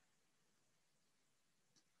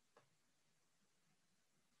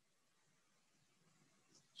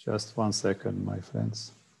 just 1 second, my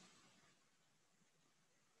friends.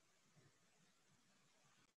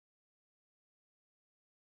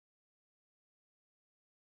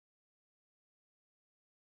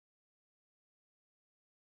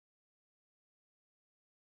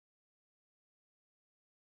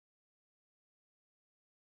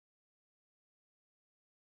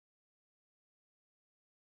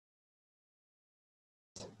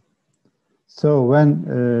 So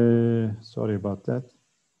when, sorry about that,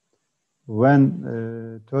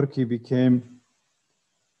 when Turkey became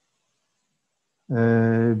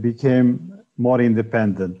more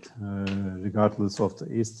independent, regardless of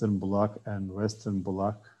the Eastern Bloc and Western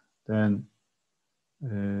Bloc, then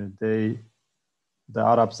the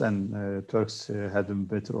Arabs and Turks had a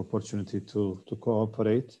better opportunity to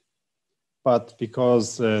cooperate. But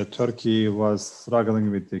because Turkey was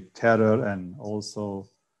struggling with the terror and also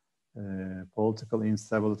political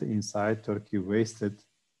instability inside, Turkey wasted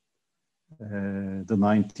the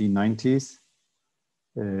 1990s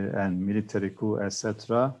and military coup,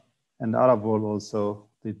 etc. And the Arab world also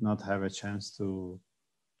did not have a chance to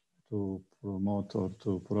promote or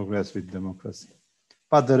to progress with democracy.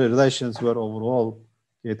 But the relations were overall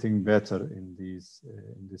getting better in this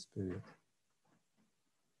period.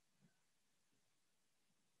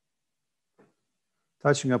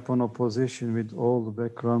 Touching upon opposition with all the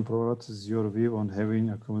background priorities, your view on having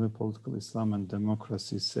a community political Islam and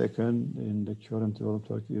democracy. Second, in the current world,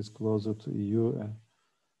 Turkey is closer to EU. And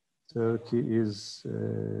Turkey is,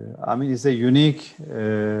 I mean, it's a unique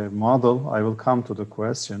model. I will come to the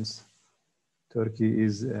questions. Turkey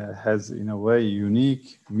has, in a way,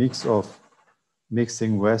 unique mix of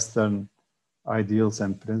mixing Western ideals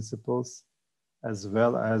and principles as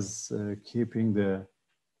well as keeping the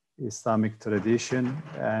Islamic tradition.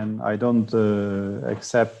 And I don't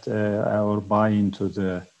accept or buy into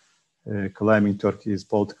the claiming Turkey is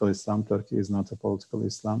political Islam. Turkey is not a political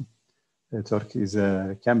Islam. Turkey is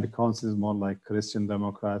can be considered more like Christian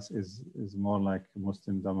Democrats, is more like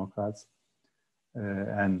Muslim Democrats,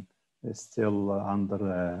 and is still under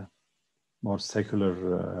a more secular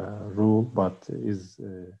rule, but is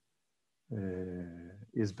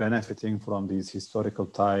benefiting from these historical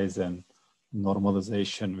ties and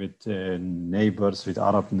normalization with neighbors, with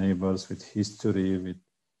Arab neighbors, with history, with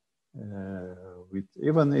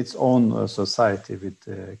even its own society, with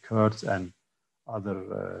Kurds and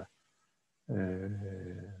other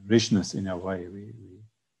richness in a way.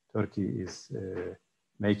 Turkey is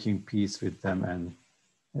making peace with them,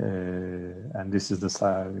 and this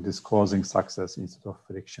is causing success instead of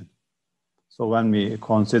friction. So when we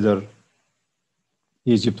consider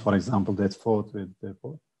Egypt, for example, that fought with the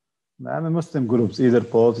Muslim groups, either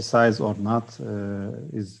politicized or not,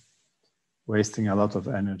 is wasting a lot of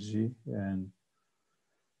energy, and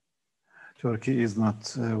Turkey is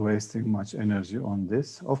not wasting much energy on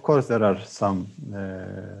this. Of course, there are some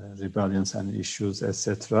rebellions and issues,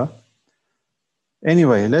 etc.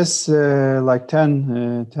 Anyway, let's like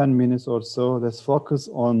 10 minutes or so, let's focus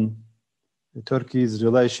on Turkey's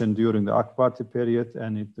relation during the AK Party period,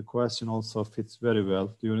 and the question also fits very well.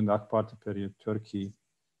 During the AK Party period, Turkey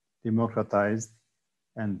democratized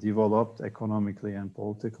and developed economically and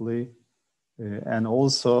politically, and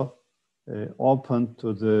also open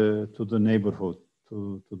to the neighborhood,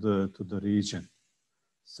 to the region.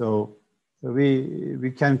 So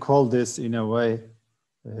we can call this in a way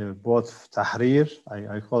both tahrir.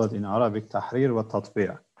 I call it in Arabic tahrir wa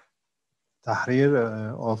tatbi'a. Tahrir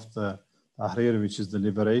of the tahrir, which is the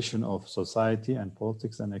liberation of society and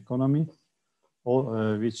politics and economy,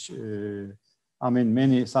 which I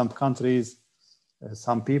mean, some countries.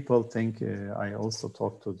 Some people think, I also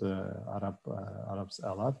talk to the Arabs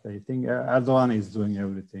a lot, they think Erdogan is doing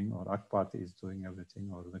everything, or AK Party is doing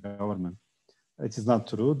everything, or the government. It is not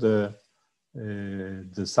true. The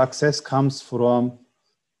success comes from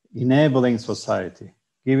enabling society,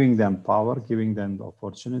 giving them power, giving them the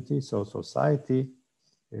opportunity, so society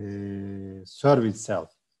serve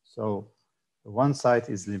itself. So one side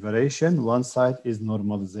is liberation, one side is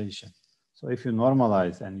normalization. So if you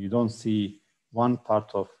normalize and you don't see one part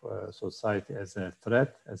of society as a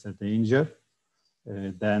threat, as a danger,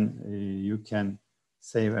 then you can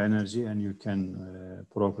save energy and you can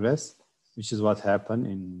progress, which is what happened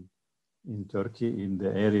in Turkey in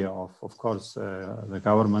the area of course, the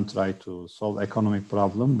government tried to solve economic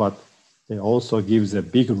problem, but they also gives a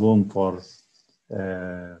big room for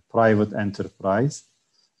private enterprise.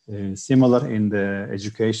 Similar in the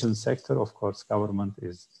education sector, of course, government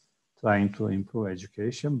is trying to improve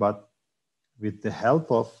education, but with the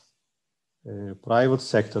help of private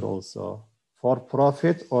sector also, for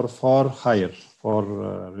profit or for hire, for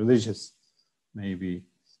religious, maybe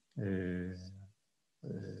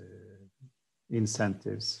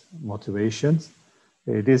incentives, motivations.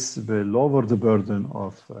 This will lower the burden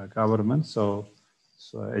of government. So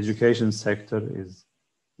education sector is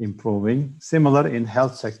improving. Similar in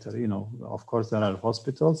health sector, of course, there are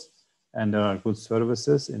hospitals and there are good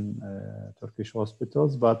services in Turkish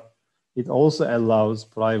hospitals, but it also allows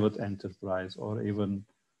private enterprise or even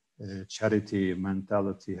charity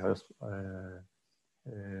mentality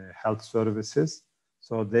health services.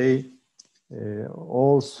 So they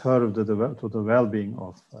all serve to the well-being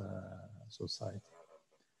of society.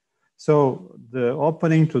 So the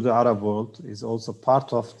opening to the Arab world is also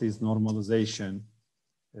part of this normalization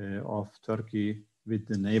of Turkey with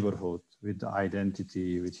the neighborhood, with the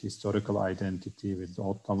identity, with historical identity, with the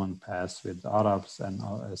Ottoman past, with the Arabs and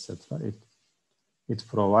etc. It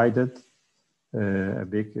provided a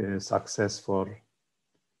big success for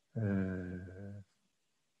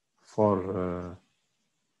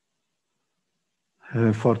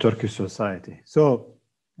Turkish society. So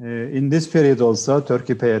in this period also,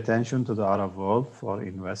 Turkey pay attention to the Arab world for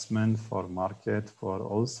investment, for market, for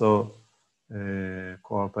also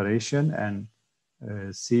cooperation, and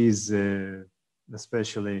sees,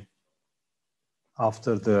 especially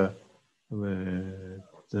after the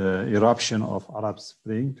eruption of Arab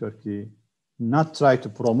Spring, Turkey not try to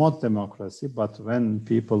promote democracy, but when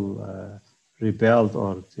people rebelled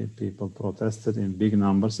or people protested in big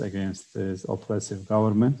numbers against this oppressive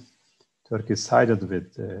government, Turkey sided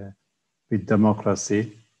with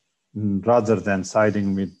democracy rather than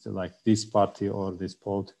siding with like this party or this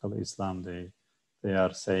political Islam. They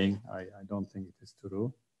are saying, I don't think it is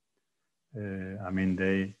true. I mean,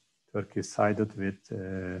 Turkey sided with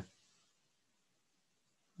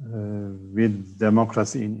with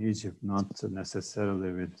democracy in Egypt, not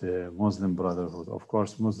necessarily with the Muslim Brotherhood. Of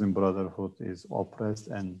course, Muslim Brotherhood is oppressed,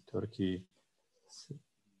 and Turkey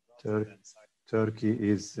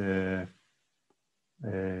is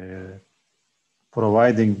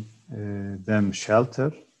providing them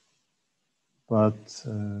shelter, but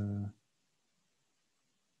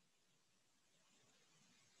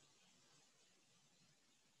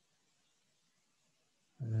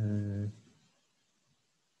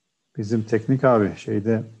bizim teknik abi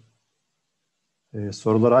şeyde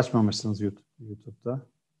soruları açmamışsınız YouTube'da.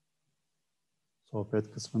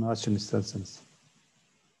 Sohbet kısmını açın isterseniz.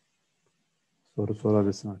 Soru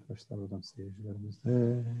sorabilsin arkadaşlar oradan seyircilerimiz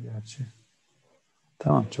de. Gerçi.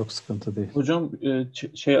 Tamam, çok sıkıntı değil. Hocam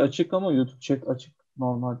şey açık ama YouTube chat açık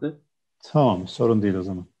normalde. Tamam, sorun değil o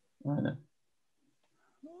zaman. Aynen.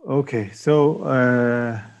 Okay, so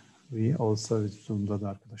we also Zoom'da da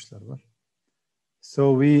arkadaşlar var.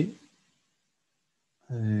 So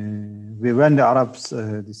when the Arabs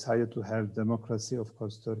decided to have democracy, of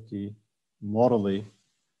course, Turkey morally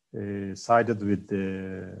sided with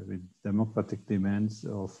democratic demands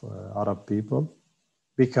of Arab people,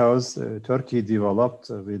 because Turkey developed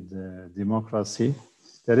with democracy.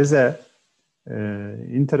 There is a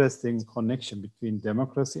interesting connection between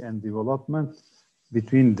democracy and development,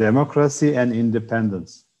 between democracy and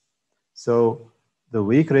independence. So the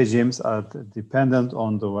weak regimes are dependent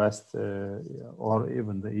on the West or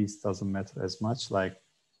even the East, doesn't matter as much. Like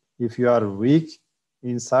if you are weak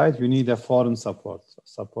inside, you need a foreign support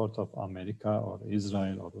of America or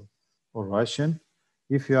Israel or Russian.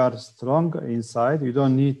 If you are strong inside, you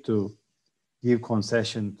don't need to give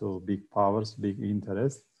concession to big powers, big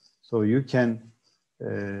interests. So you can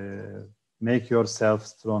make yourself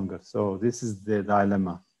stronger. So this is the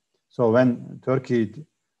dilemma. So when Turkey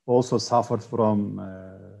also suffered from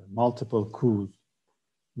multiple coups,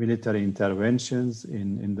 military interventions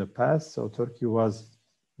in the past, so Turkey was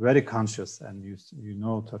very conscious, and you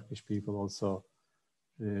know Turkish people also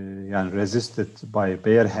resisted by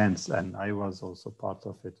bare hands, and I was also part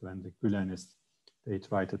of it when the Gülenists, they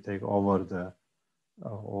tried to take over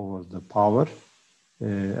the power,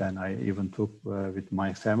 and I even took with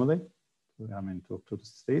my family, took to the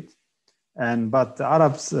street. But the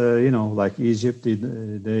Arabs, like Egypt,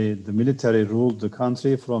 the military ruled the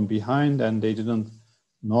country from behind, and they didn't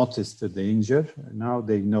notice the danger. Now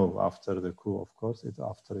they know after the coup, of course,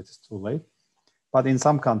 after it is too late. But in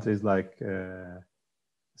some countries like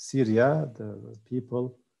Syria, the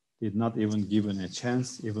people did not even given a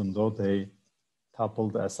chance, even though they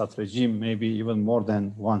toppled the Assad regime, maybe even more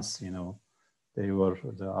than once. The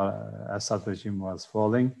Assad regime was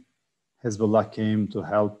falling. Hezbollah came to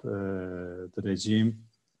help the regime,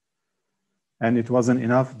 and it wasn't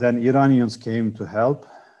enough. Then Iranians came to help.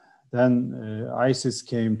 Then ISIS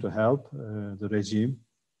came to help the regime.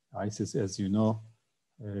 ISIS, as you know,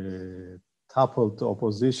 toppled the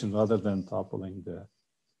opposition rather than toppling the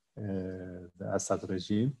Assad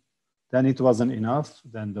regime. Then it wasn't enough.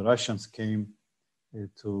 Then the Russians came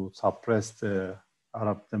to suppress the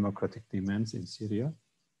Arab democratic demands in Syria.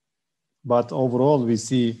 But overall, we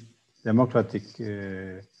see democratic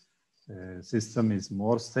system is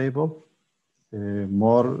more stable,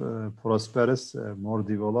 more prosperous, more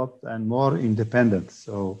developed, and more independent.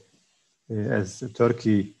 So as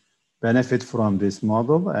Turkey benefit from this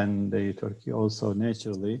model, and Turkey also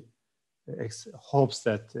naturally hopes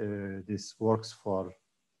that this works for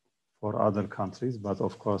other countries. But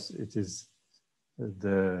of course, it is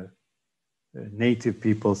the native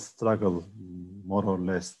people's struggle more or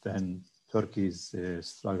less than Turkey's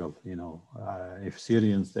struggle. If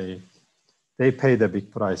Syrians, they paid a big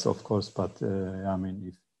price, of course, but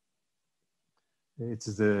if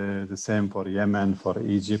it's the same for Yemen, for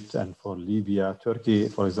Egypt, and for Libya. Turkey,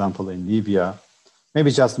 for example, in Libya,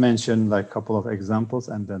 maybe just mention like a couple of examples,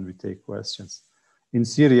 and then we take questions. In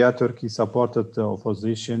Syria, Turkey supported the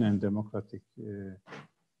opposition and democratic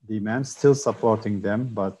demands, still supporting them,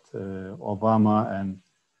 but Obama and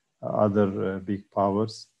other big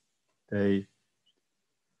powers, they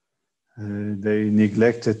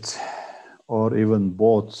neglected or even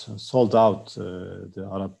sold out the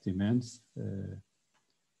Arab demands.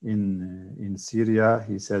 In Syria,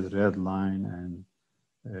 he said red line and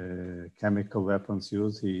chemical weapons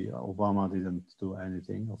use. Obama didn't do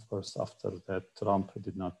anything. Of course, after that, Trump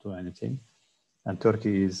did not do anything. And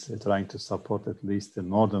Turkey is trying to support at least the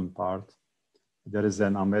northern part. There is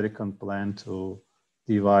an American plan to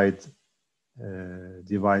divide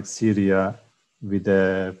Syria with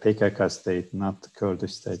a PKK state, not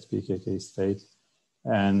Kurdish state, PKK state.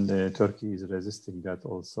 And Turkey is resisting that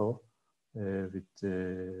also.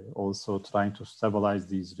 with also trying to stabilize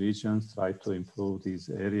these regions, try to improve these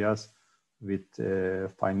areas with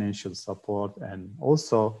financial support, and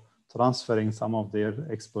also transferring some of their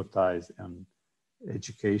expertise in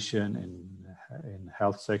education, in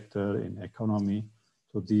health sector, in economy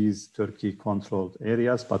to these Turkey-controlled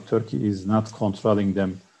areas. But Turkey is not controlling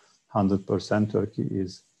them 100%. Turkey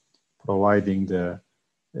is providing the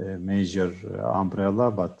major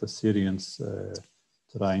umbrella, but the Syrians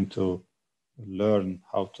trying to learn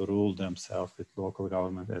how to rule themselves with local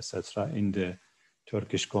government, etc., in the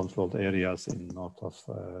Turkish-controlled areas in north of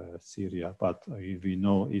Syria. But we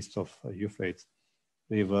know east of Euphrates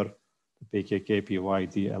River, the PKK,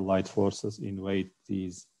 PYD, allied forces invade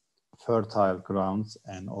these fertile grounds,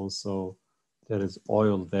 and also there is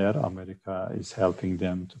oil there. America is helping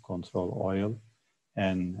them to control oil,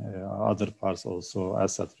 and other parts also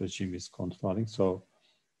Assad regime is controlling. So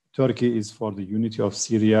Turkey is for the unity of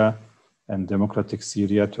Syria and democratic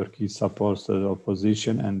Syria. Turkey supports the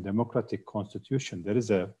opposition and democratic constitution. There is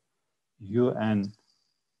a UN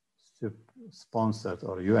sponsored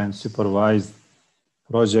or UN supervised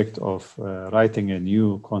project of writing a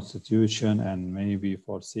new constitution and maybe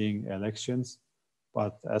foreseeing elections,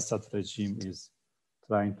 but Assad regime is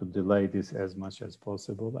trying to delay this as much as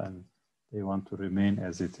possible, and they want to remain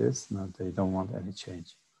as it is. No, they don't want any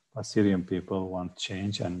change. But Syrian people want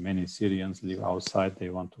change, and many Syrians live outside. They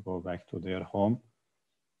want to go back to their home.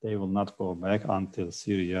 They will not go back until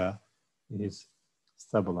Syria is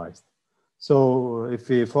stabilized. So if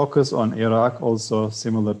we focus on Iraq, also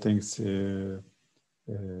similar things,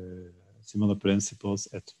 similar principles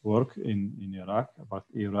at work in Iraq, but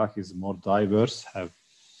Iraq is more diverse, have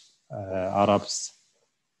Arabs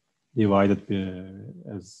divided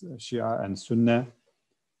as Shia and Sunni.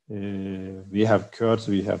 We have Kurds,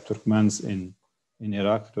 we have Turkmens in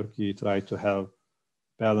Iraq. Turkey tried to have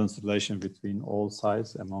balanced relation between all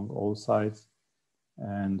sides, among all sides,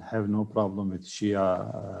 and have no problem with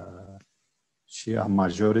Shia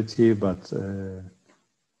majority, but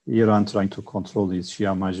Iran trying to control the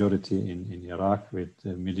Shia majority in Iraq with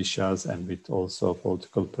militias and with also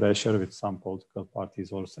political pressure, with some political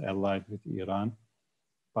parties also allied with Iran.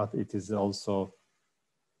 But it is also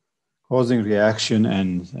causing reaction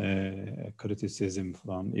and criticism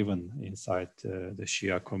from even inside the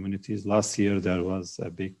Shia communities. Last year, there was a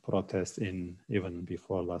big protest even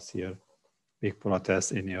before last year, big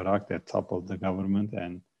protest in Iraq that toppled the government,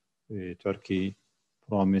 and Turkey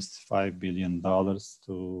promised $5 billion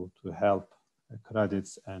to help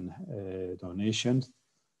credits and donations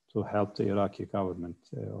to help the Iraqi government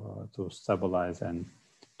to stabilize and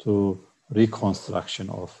to reconstruction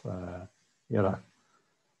of Iraq.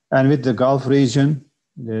 And with the Gulf region,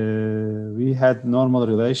 we had normal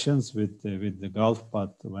relations with the Gulf,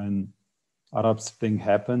 but when Arab Spring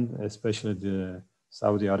happened, especially the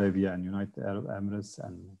Saudi Arabia and United Arab Emirates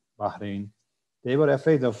and Bahrain, they were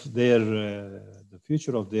afraid of the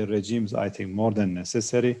future of their regimes, I think, more than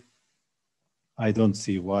necessary. I don't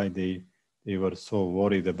see why they were so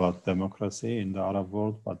worried about democracy in the Arab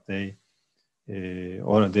world, but they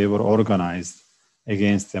were organized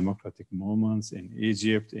against democratic movements in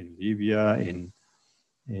Egypt, in Libya, in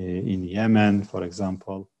Yemen, for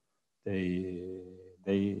example.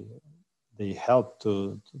 They helped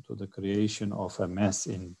to the creation of a mess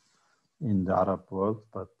in the Arab world,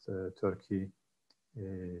 but Turkey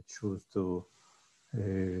choose to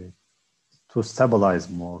stabilize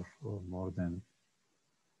more than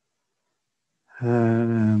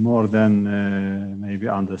maybe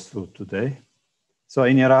understood today. So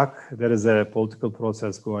in Iraq, there is a political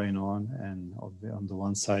process going on, and on the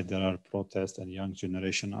one side there are protests, and young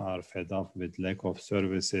generation are fed up with lack of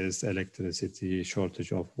services, electricity,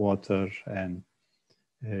 shortage of water, and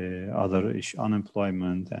other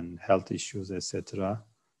unemployment and health issues, etc.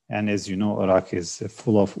 And as you know, Iraq is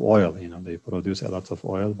full of oil. You know, they produce a lot of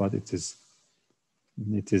oil, but it is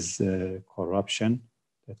corruption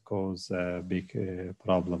that cause big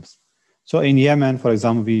problems. So in Yemen, for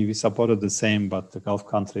example, we supported the same, but the Gulf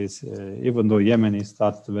countries, even though Yemen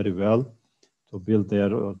started very well to build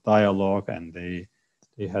their dialogue and they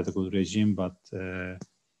had a good regime, but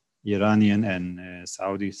Iranian and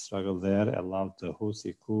Saudi struggle there allowed the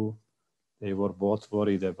Houthi coup. They were both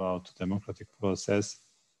worried about democratic process.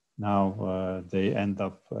 Now they end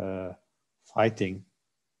up fighting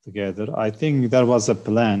together. I think there was a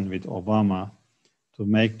plan with Obama to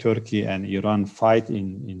make Turkey and Iran fight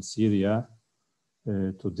in Syria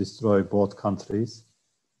to destroy both countries.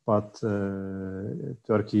 But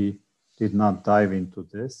Turkey did not dive into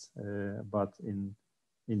this. But in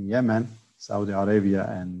Yemen, Saudi Arabia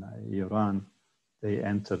and Iran, they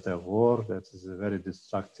entered a war that is very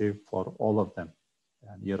destructive for all of them,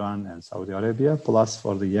 and Iran and Saudi Arabia, plus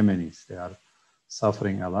for the Yemenis. They are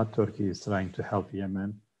suffering a lot. Turkey is trying to help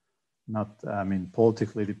Yemen, not, I mean,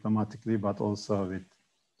 politically, diplomatically, but also with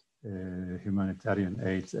humanitarian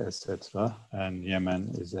aid, etc. And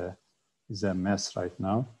Yemen is a mess right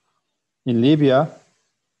now. In Libya,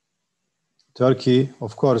 Turkey,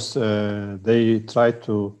 of course, they try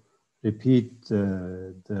to repeat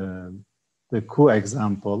the coup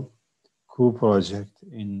example, coup project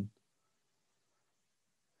in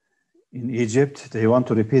Egypt. They want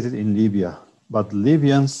to repeat it in Libya, but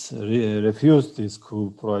Libyans refused this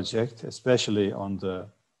coup project, especially on the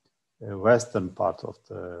western part of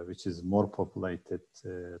which is more populated,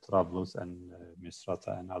 Trablus and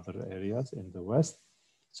Misrata and other areas in the west.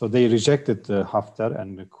 So they rejected Haftar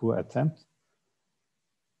and the coup attempt.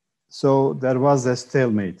 So there was a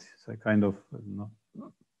stalemate, so kind of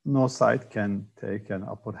no side can take an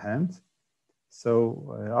upper hand.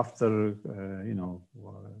 So after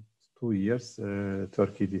 2 years,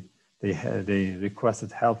 Turkey they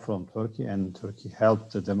requested help from Turkey, and Turkey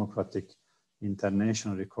helped the democratic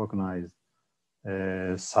international recognized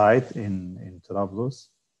side in Trablus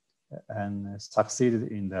and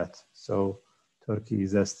succeeded in that. So Turkey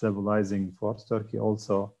is a stabilizing force. Turkey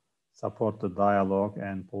also support the dialogue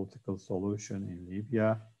and political solution in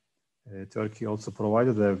Libya. Turkey also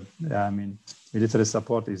provided military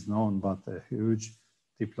support is known, but a huge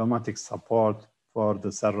diplomatic support for the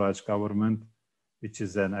Sarraj government, which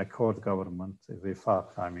is an accord government,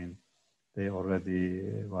 Wifaq. I mean, they already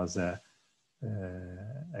was a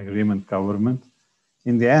agreement government.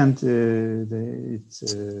 In the end,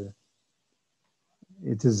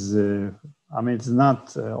 it is, it's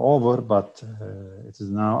not over, but it is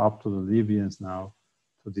now up to the Libyans now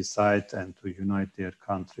to decide and to unite their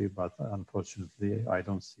country. But unfortunately, I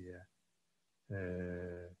don't see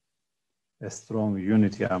a strong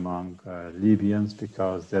unity among Libyans,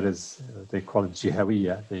 because there is, they call it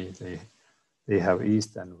Jihawiya. They have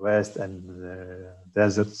east and west and the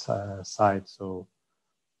desert side, so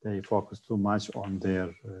they focus too much on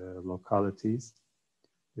their localities.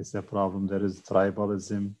 It's a problem. There is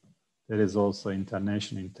tribalism. There is also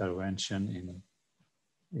international intervention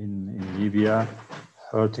in Libya,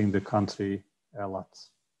 hurting the country a lot.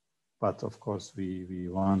 But of course, we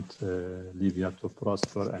want Libya to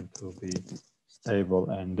prosper and to be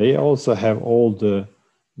stable. And they also have all the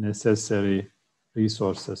necessary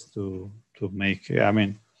resources to make,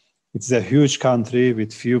 it's a huge country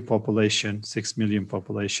with few population, 6 million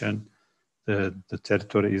population. The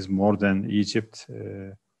territory is more than Egypt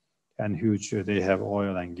and huge. They have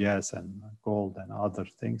oil and gas and gold and other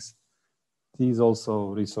things. These also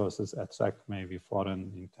resources attract maybe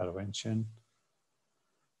foreign intervention.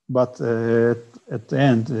 But at the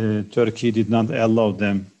end, Turkey did not allow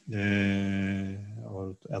them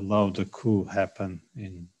or allow the coup happen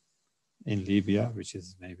in Libya, which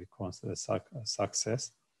is maybe considered a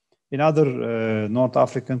success. In other North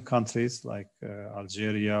African countries like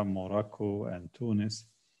Algeria, Morocco, and Tunis,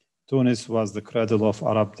 Tunis was the cradle of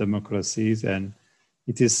Arab democracies, and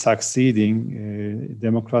it is succeeding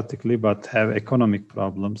democratically, but have economic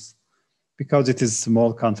problems because it is a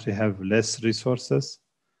small country, have less resources,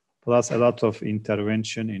 plus a lot of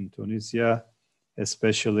intervention in Tunisia,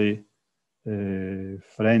 especially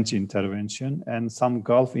French intervention and some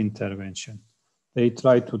Gulf intervention. They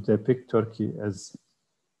try to depict Turkey as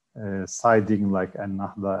siding like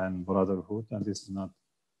An-Nahda and Brotherhood, and this is not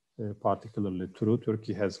particularly true.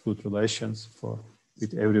 Turkey has good relations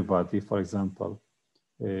with everybody. For example,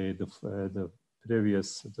 the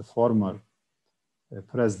former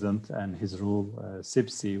president and his rule,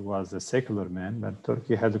 Sipsi, was a secular man, but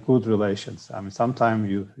Turkey had good relations. Sometimes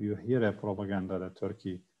you hear a propaganda that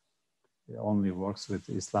Turkey only works with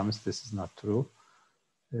Islamists. This is not true.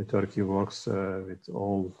 Turkey works with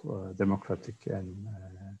all democratic and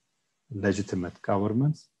legitimate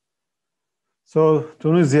governments. So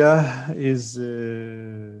Tunisia is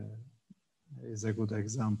a good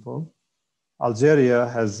example.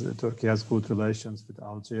 Turkey has good relations with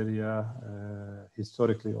Algeria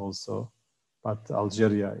historically also, but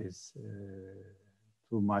Algeria is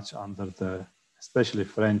too much under especially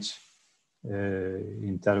French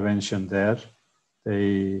intervention there.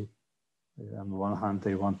 On the one hand,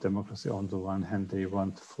 they want democracy. On the one hand, they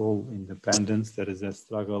want full independence. There is a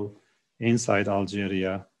struggle inside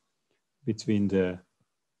Algeria between the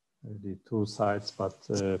two sides, but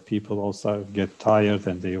people also get tired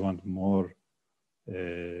and they want more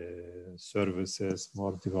services,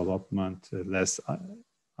 more development, less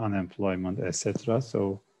unemployment, etc.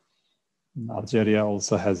 So Algeria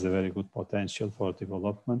also has a very good potential for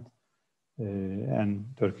development. and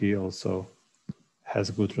Turkey also has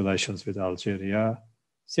good relations with Algeria,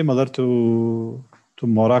 similar to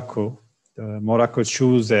Morocco. Morocco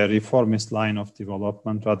chose a reformist line of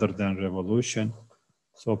development rather than revolution.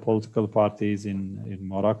 So political parties in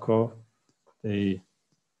Morocco, they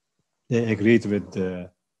agreed with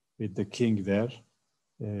the king there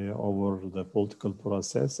over the political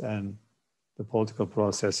process, and the political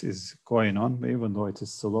process is going on, even though it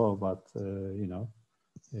is slow. But you know,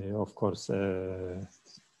 of course,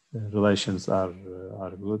 relations are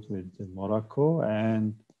good with Morocco,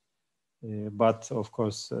 and but of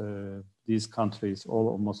course, these countries,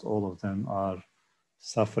 almost all of them, are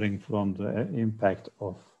suffering from the impact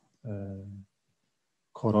of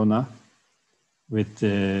Corona, with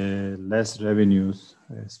less revenues.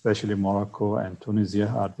 Especially Morocco and Tunisia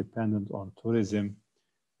are dependent on tourism.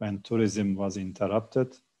 When tourism was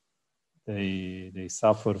interrupted, they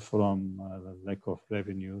suffer from the lack of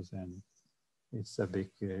revenues, and it's a big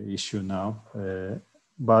issue now.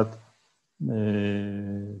 But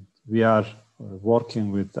we are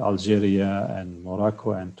working with Algeria and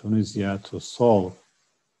Morocco and Tunisia to solve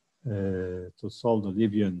the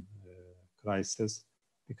Libyan crisis,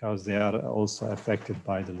 because they are also affected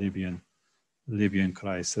by the Libyan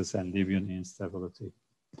crisis and Libyan instability.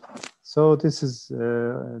 So this is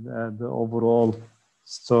the overall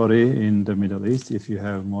story in the Middle East. If you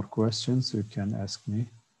have more questions, you can ask me.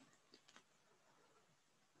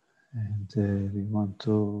 And we want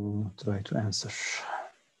to try to answer.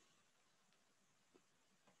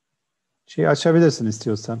 Şey açabilirsin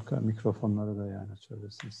istiyorsan, mikrofonları da yani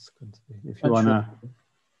açabilirsin, sıkıntı değil. If you wanna,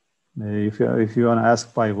 if you wanna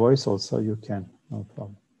ask by voice also, you can, no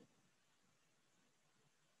problem.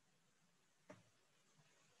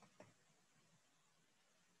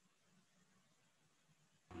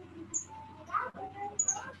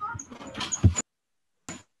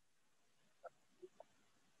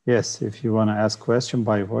 Yes, if you want to ask question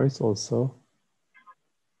by voice also,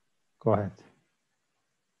 go ahead.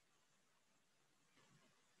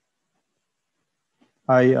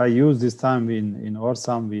 I use this time in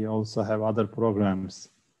ORSAM. We also have other programs,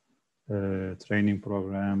 training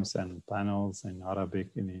programs and panels in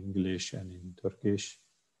Arabic, in English, and in Turkish.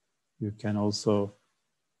 You can also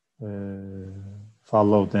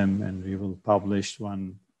follow them, and we will publish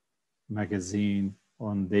one magazine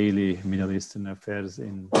on daily Middle Eastern affairs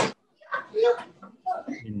in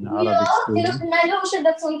Arabic students.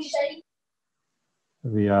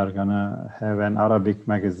 We are gonna have an Arabic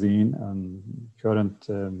magazine on current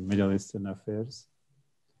Middle Eastern affairs.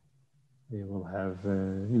 We will have,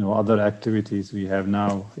 you know, other activities. We have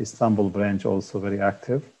now Istanbul branch also very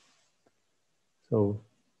active. So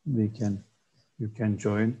you can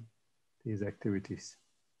join these activities.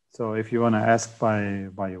 So if you want to ask by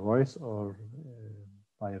voice or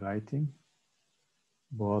by writing,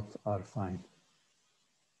 both are fine.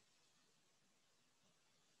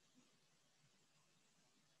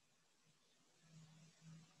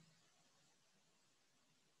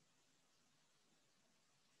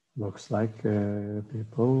 Looks like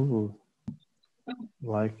people who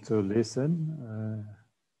like to listen,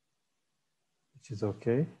 which is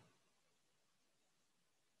okay.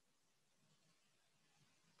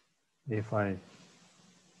 If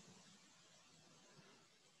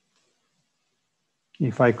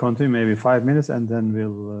I continue maybe 5 minutes, and then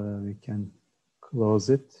we can close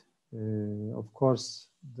it. Of course,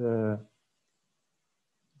 the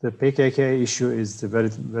PKK issue is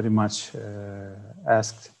very much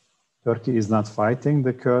asked. Turkey is not fighting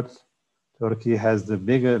the Kurds. Turkey has the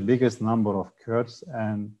biggest number of Kurds,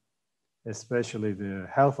 and especially the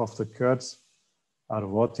half of the Kurds are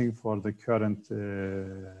voting for the current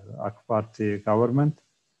AK Party government,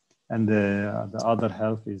 and the other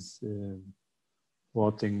half is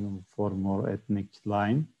voting for more ethnic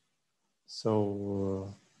line.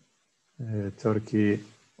 So Turkey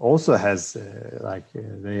also has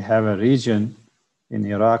they have a region in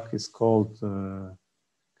Iraq. It's called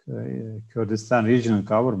Kurdistan Regional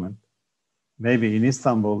Government. Maybe in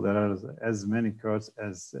Istanbul there are as many Kurds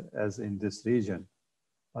as in this region,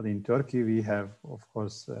 but in Turkey we have, of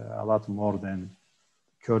course, a lot more than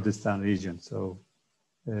Kurdistan region. So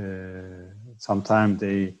sometimes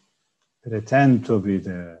they pretend to be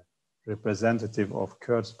the representative of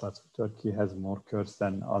Kurds, but Turkey has more Kurds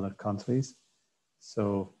than other countries.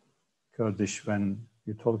 So Kurdish, when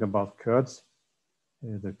you talk about Kurds,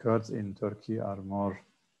 the Kurds in Turkey are more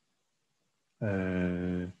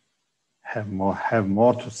have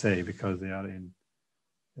more to say, because they are in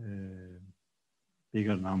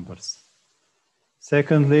bigger numbers.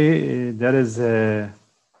 Secondly, there is a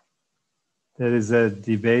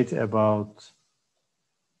debate about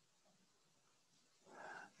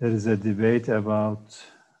There is a debate about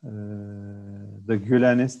the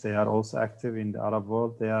Gülenists. They are also active in the Arab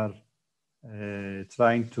world. They are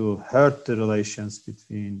trying to hurt the relations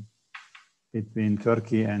between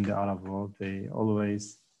Turkey and the Arab world. They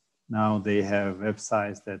always, now they have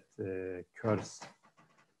websites that curse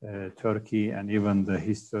Turkey and even the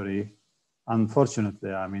history.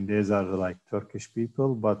 Unfortunately, I mean, these are like Turkish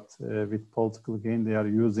people, but with political gain, they are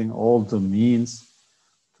using all the means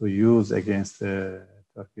to use against the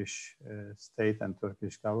Turkish state and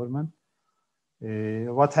Turkish government.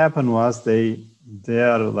 What happened was they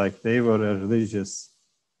were a religious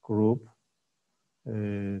group.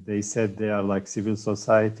 They said they are like civil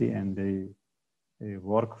society and they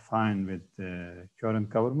work fine with the current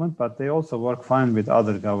government, but they also work fine with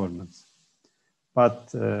other governments.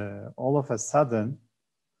 But all of a sudden,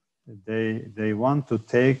 they want to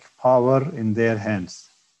take power in their hands,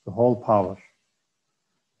 the whole power.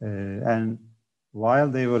 And while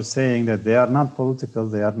they were saying that they are not political,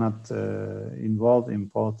 they are not involved in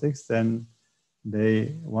politics, then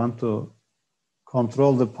they want to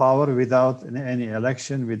control the power without any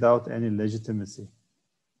election, without any legitimacy.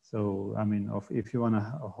 So, I mean, if you want to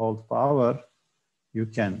hold power, you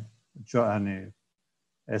can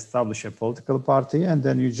establish a political party and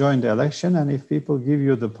then you join the election. And if people give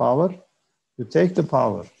you the power, you take the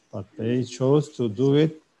power. But they chose to do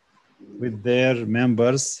it with their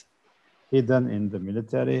members hidden in the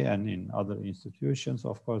military and in other institutions.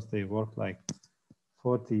 Of course, they work like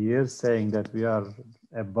 40 years saying that we are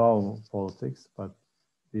above politics, but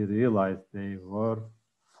we realized they were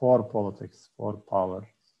for politics, for power.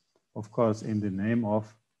 Of course, in the name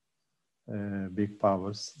of big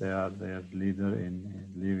powers, they are their leader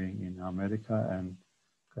in living in America and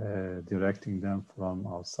directing them from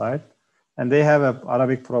outside. And they have an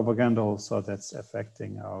Arabic propaganda also that's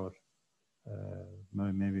affecting our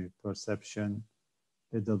maybe perception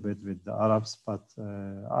a little bit with the Arabs, but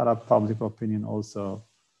Arab public opinion also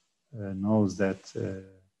knows that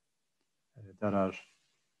there are,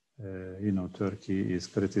 Turkey is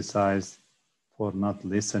criticized for not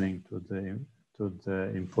listening to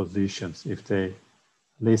the impositions. If they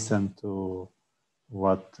listen to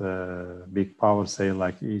what big powers say,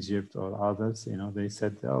 like Egypt or others, they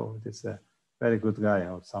said, oh, this is a very good guy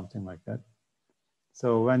or something like that.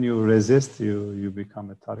 So when you resist, you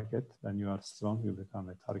become a target. When you are strong, you become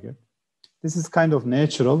a target. This is kind of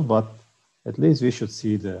natural, but at least we should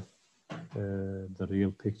see the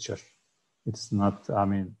real picture. It's not, I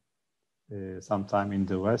mean, sometime in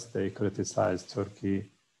the West, they criticize Turkey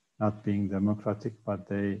not being democratic, but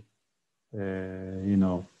they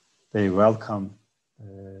welcome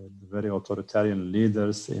very authoritarian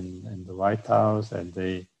leaders in the White House, and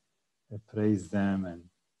they praise them, and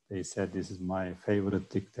they said, this is my favorite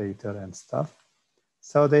dictator and stuff.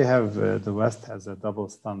 So they have, the West has a double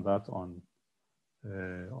standard on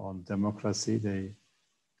democracy.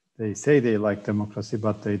 They say they like democracy,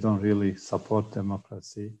 but they don't really support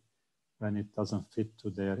democracy when it doesn't fit to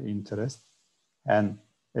their interest. And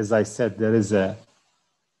as I said, there is a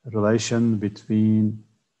relation between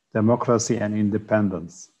democracy and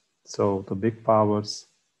independence. So the big powers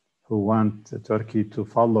who want Turkey to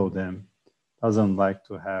follow them doesn't like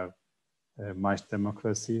to have much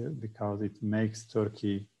democracy because it makes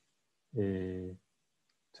Turkey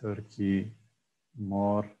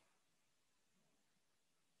more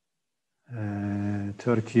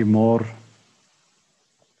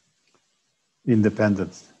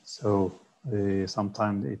independent. So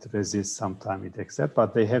sometimes it resists, sometimes it accepts,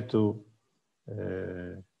 but they have to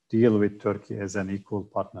deal with Turkey as an equal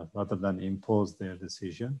partner rather than impose their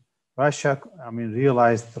decision. Russia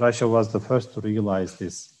was the first to realize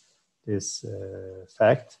this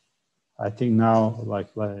fact. I think now, like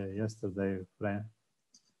yesterday,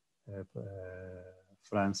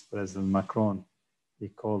 France President Macron, he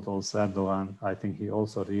called also Erdogan. I think he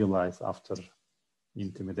also realized after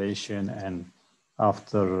intimidation and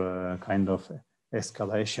after kind of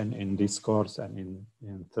escalation in discourse and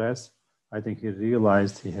in threats, I think he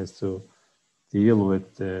realized he has to deal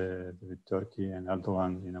with Turkey and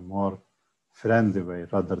Erdogan in a more friendly way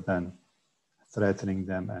rather than threatening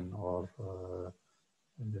them or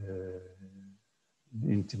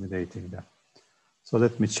intimidating them. So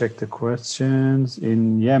let me check the questions.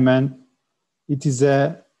 In Yemen, it is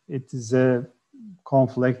a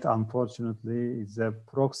conflict. Unfortunately, it's a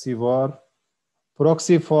proxy war.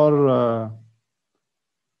 Proxy for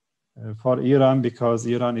Iran, because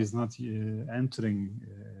Iran is not entering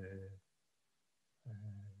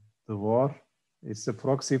the war. It's a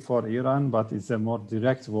proxy for Iran, but it's a more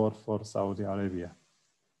direct war for Saudi Arabia,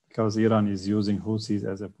 because Iran is using Houthis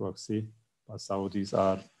as a proxy, but Saudis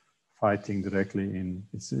are fighting directly in,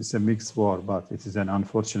 it's a mixed war, but it is an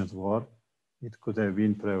unfortunate war. It could have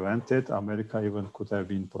been prevented. America even could have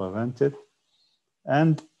been prevented.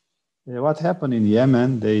 And what happened in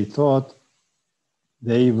Yemen, they thought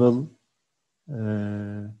they will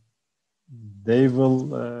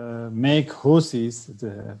make Houthis,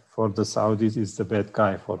 for the Saudis is the bad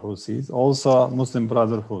guy for Houthis. Also Muslim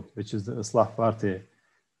Brotherhood, which is the Islah Party,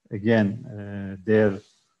 again, they're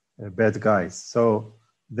bad guys. So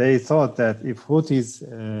they thought that if Houthis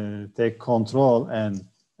take control and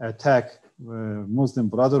attack Muslim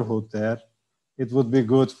Brotherhood there, it would be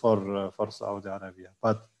good for Saudi Arabia.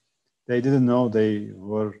 But they didn't know they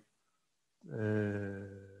were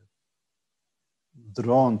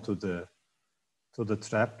drawn to a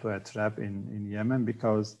trap in Yemen,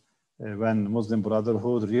 because when Muslim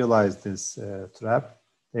Brotherhood realized this trap,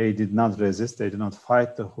 they did not resist, they did not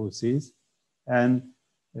fight the Houthis, and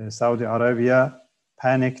Saudi Arabia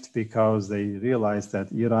panicked because they realized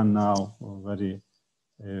that Iran now very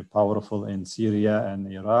powerful in Syria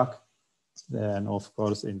and Iraq, and of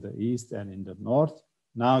course in the east and in the north.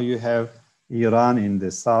 Now you have Iran in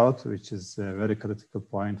the south, which is a very critical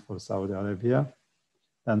point for Saudi Arabia.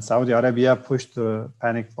 And Saudi Arabia pushed the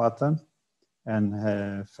panic button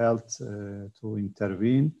and felt to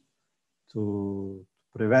intervene to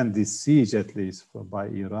prevent this siege, at least by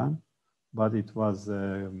Iran. But it was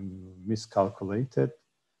miscalculated.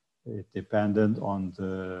 It depended on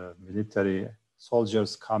the military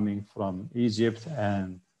soldiers coming from Egypt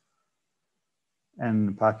and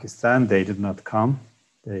Pakistan. They did not come.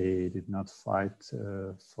 They did not fight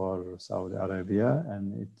for Saudi Arabia,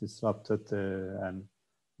 and it disrupted. And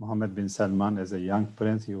Mohammed bin Salman, as a young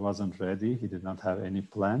prince, he wasn't ready. He did not have any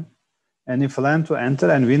plan. Any plan to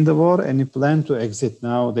enter and win the war, any plan to exit.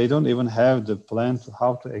 Now they don't even have the plan to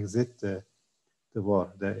how to exit the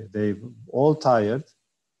war. They all tired,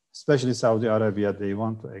 especially Saudi Arabia. They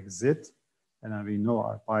want to exit, and we know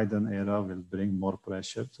our Biden era will bring more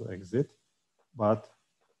pressure to exit, but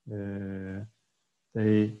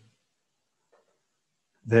they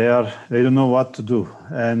don't know what to do.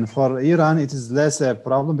 And for Iran, it is less a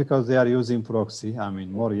problem because they are using proxy. I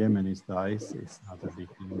mean, more Yemenis dies. It's not a big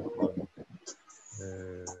deal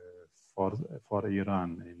for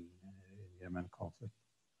Iran in Yemen conflict.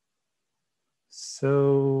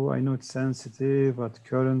 So I know it's sensitive, but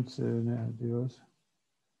current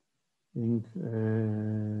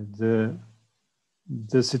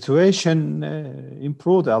the situation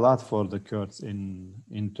improved a lot for the Kurds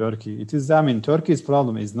in Turkey. It is, I mean, Turkey's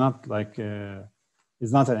problem is not like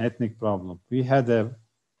it's not an ethnic problem. We had a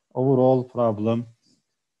overall problem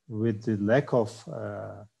with the lack of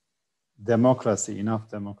democracy, enough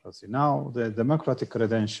democracy. Now the democratic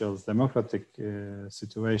credentials, democratic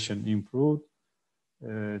situation improved.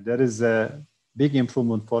 There is a big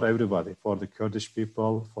improvement for everybody, for the Kurdish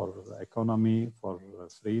people, for economy, for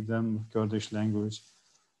freedom, Kurdish language.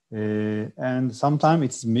 And sometimes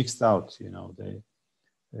it's mixed out, you know,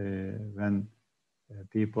 when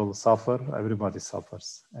people suffer, everybody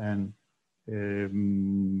suffers. And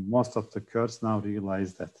most of the Kurds now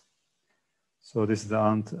realize that. So this is the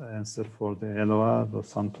answer for the Eloa dos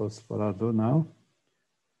Santos Parado now.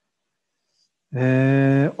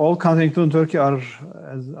 All countries, including Turkey, are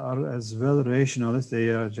as well rationalists. They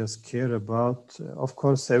are just care about, of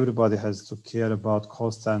course, everybody has to care about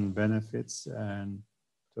cost and benefits, and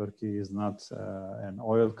Turkey is not an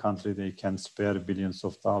oil country. They can spare billions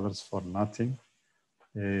of dollars for nothing,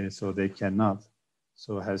 so they cannot.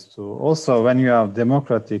 So it has to, also when you are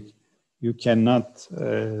democratic, you cannot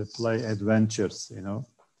play adventures, you know.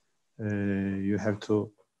 You have to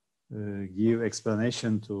give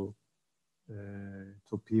explanation to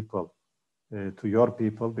people, to your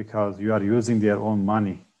people, because you are using their own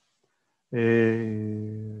money.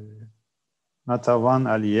 Natavan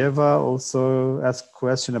Aliyeva also asked a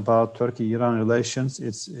question about Turkey-Iran relations.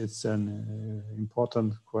 It's an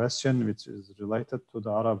important question which is related to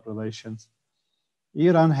the Arab relations.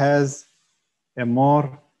 Iran has a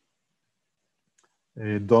more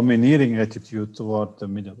domineering attitude toward the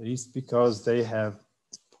Middle East because they have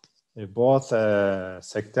both a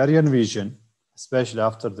sectarian vision, especially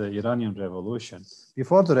after the Iranian Revolution.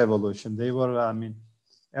 Before the revolution, they were, I mean,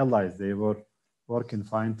 allies. They were working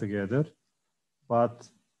fine together. But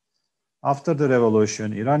after the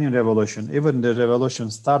revolution, Iranian Revolution, even the revolution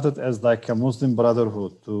started as like a Muslim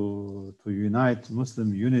brotherhood to unite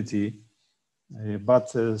Muslim unity. But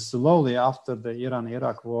slowly after the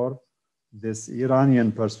Iran-Iraq war, this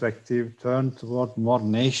Iranian perspective turned toward more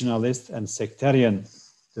nationalist and sectarian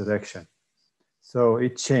direction. So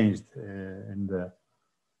it changed in the,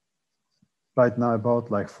 right now about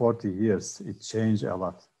like 40 years, it changed a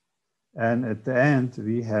lot. And at the end,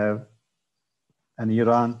 we have an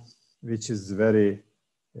Iran, which is very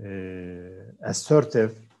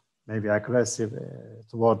assertive, maybe aggressive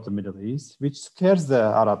toward the Middle East, which scares the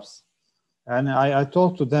Arabs. And I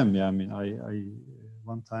talked to them. Yeah, I mean,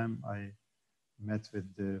 one time I met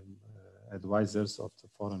with the advisors of the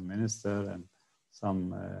foreign minister and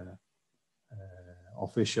some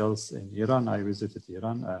officials in Iran. I visited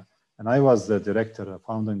Iran, and I was the director,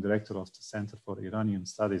 founding director of the Center for Iranian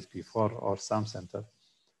Studies before ORSAM Center.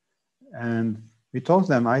 And we told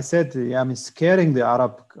them, I said, I'm scaring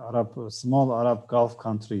the small Arab Gulf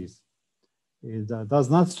countries. It does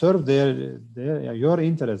not serve your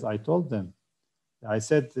interest. I told them. I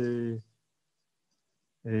said,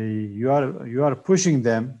 you are pushing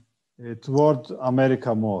them toward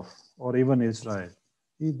America more, or even Israel.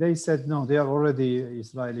 They said, no, they are already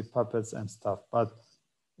Israeli puppets and stuff. But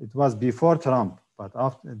it was before Trump. But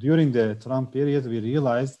during the Trump period, we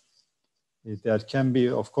realized there can be,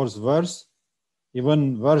 of course, worse,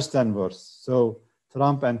 even worse than worse. So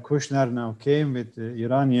Trump and Kushner now came with the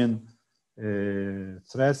Iranian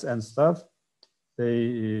threats and stuff.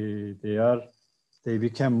 They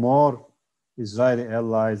became more Israeli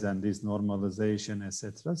allies and this normalization,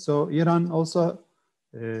 etc. So Iran also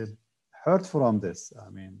hurt from this. I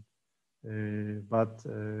mean, but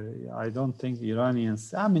I don't think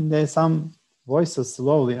Iranians. I mean, there's some voices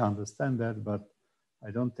slowly understand that, but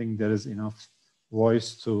I don't think there is enough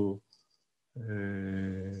voice to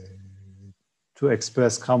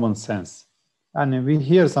express common sense. And we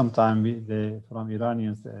hear sometimes from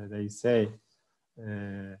Iranians, they say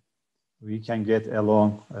we can get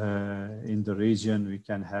along in the region, we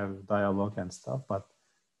can have dialogue and stuff, but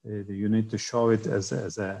you need to show it as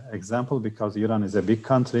an example, because Iran is a big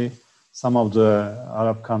country. Some of the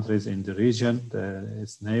Arab countries in the region,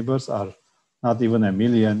 its neighbors are not even a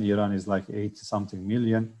million. Iran is like 80-something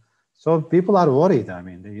million. So people are worried. I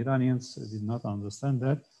mean, the Iranians did not understand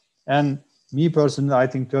that. And me personally, I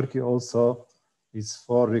think Turkey also is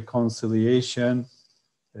for reconciliation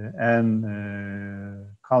and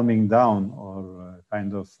calming down, or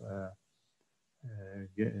kind of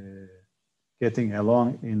getting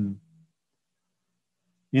along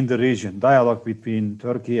in the region, dialogue between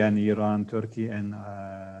Turkey and Iran, Turkey and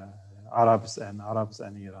Arabs and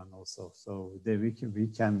Iran also. So we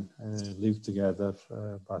can live together,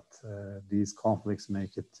 but these conflicts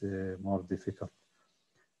make it more difficult.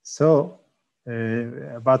 So,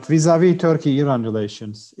 but vis-a-vis Turkey-Iran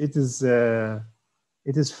relations, it is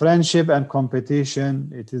friendship and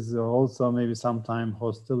competition. It is also maybe sometimes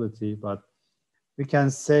hostility, but we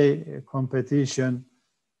can say competition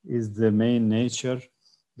is the main nature,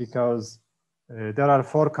 because there are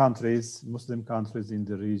 4 countries, Muslim countries in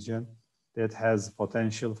the region, that has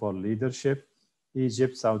potential for leadership: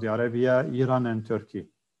 Egypt, Saudi Arabia, Iran, and Turkey.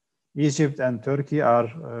 Egypt and Turkey are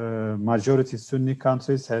majority Sunni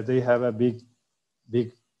countries. They have a big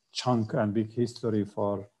chunk and big history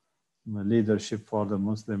for leadership for the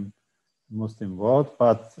Muslim world.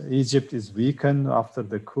 But Egypt is weakened after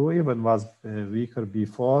the coup, even was weaker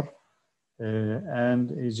before.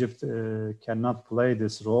 And Egypt cannot play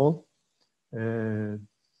this role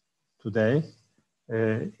today.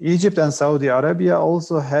 Egypt and Saudi Arabia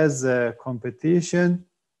also has a competition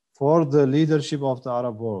for the leadership of the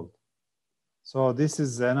Arab world. So this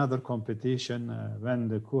is another competition. When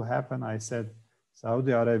the coup happened, I said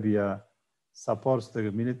Saudi Arabia supports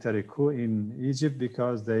the military coup in Egypt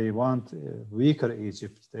because they want weaker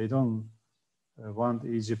Egypt. They don't want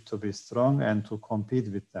Egypt to be strong and to compete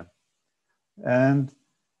with them. And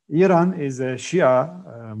Iran is a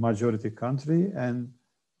Shia majority country, and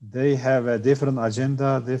they have a different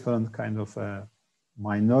agenda, different kind of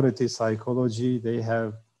minority psychology. They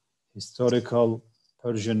have historical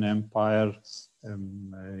Persian Empire,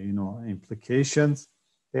 implications.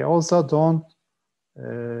 They also don't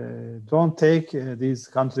take these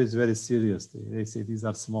countries very seriously. They say these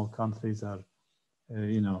are small countries,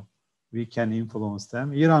 we can influence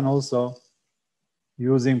them. Iran also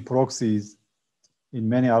using proxies in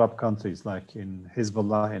many Arab countries, like in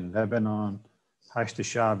Hezbollah in Lebanon, Hashd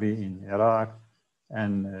al-Sha'bi in Iraq,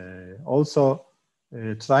 and also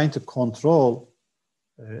trying to control,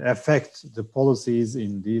 affect the policies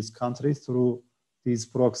in these countries through these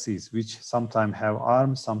proxies, which sometimes have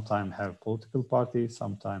arms, sometimes have political parties,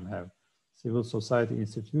 sometimes have civil society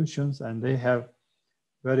institutions, and they have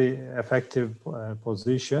very effective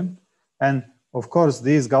position. And of course,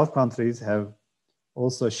 these Gulf countries have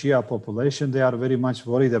also Shia population. They are very much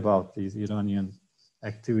worried about these Iranian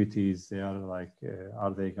activities. They are like,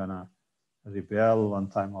 are they gonna rebel one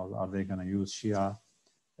time, or are they gonna use Shia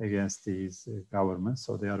against these governments?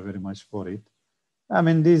 So they are very much worried. I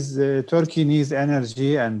mean, this Turkey needs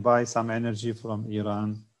energy and buy some energy from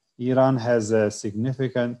Iran. Iran has a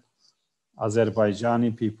significant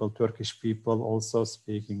Azerbaijani people, Turkish people also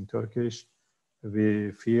speaking Turkish.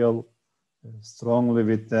 We feel strongly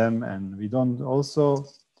with them, and we don't also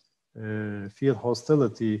feel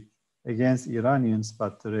hostility against Iranians,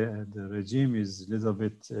 but the regime is a little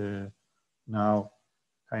bit now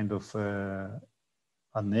kind of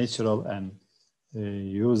unnatural and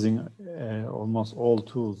using almost all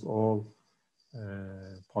tools, all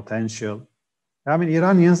potential. I mean,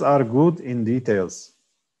 Iranians are good in details,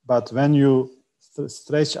 but when you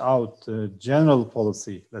stretch out general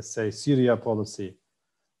policy, let's say Syria policy,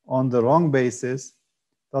 on the wrong basis,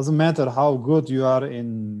 doesn't matter how good you are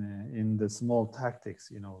in the small tactics,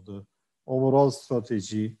 you know, the overall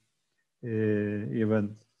strategy,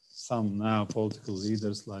 even some now political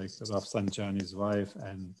leaders like Rafsanjani's wife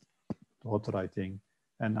and daughter, I think,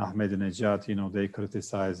 and Ahmadinejad, you know, they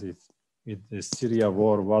criticize it. The Syria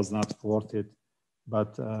war was not worth it.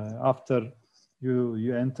 But after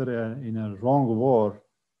you enter in a wrong war,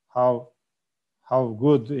 how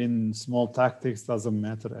good in small tactics doesn't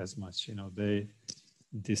matter as much. You know, they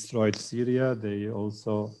destroyed Syria. They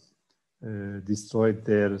also destroyed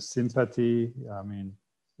their sympathy. I mean,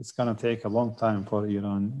 it's going to take a long time for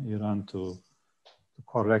Iran to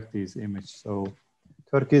correct this image. So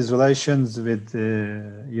Turkey's relations with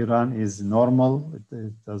Iran is normal.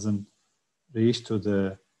 It doesn't reach to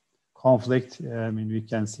the conflict. I mean, we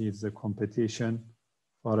can see it's a competition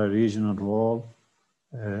for a regional role,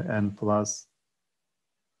 and plus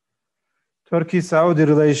Turkey-Saudi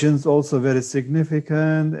relations also very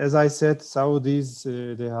significant. As I said, Saudis,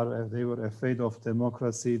 they were afraid of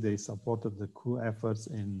democracy. They supported the coup efforts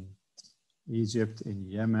in Egypt, in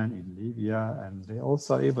Yemen, in Libya, and they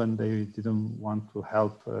also they didn't want to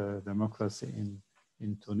help democracy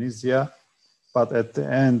in Tunisia. But at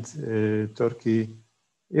the end, Turkey,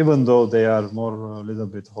 even though they are a little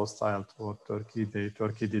bit hostile toward Turkey,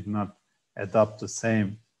 Turkey did not adopt the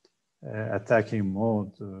same attacking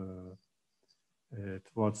mode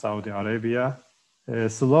towards Saudi Arabia.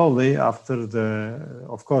 Slowly after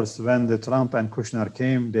of course, when the Trump and Kushner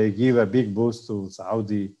came, they gave a big boost to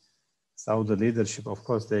Saudi leadership. Of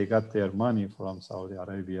course, they got their money from Saudi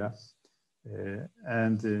Arabia.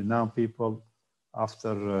 And now people,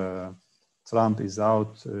 after Trump is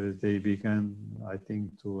out, they began, I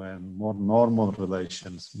think, to more normal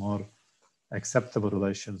relations, more acceptable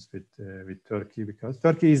relations with Turkey, because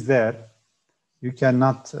Turkey is there. You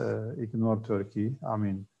cannot ignore Turkey. I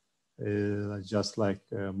mean, just like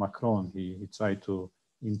Macron, he tried to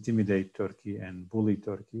intimidate Turkey and bully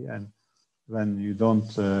Turkey. And when you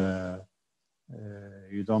don't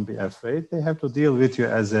be afraid, they have to deal with you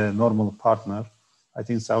as a normal partner. I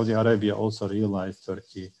think Saudi Arabia also realized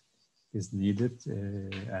Turkey is needed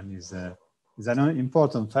and is an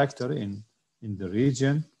important factor in the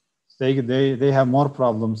region. They have more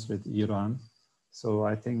problems with Iran. So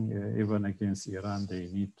I think even against Iran, they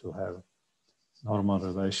need to have normal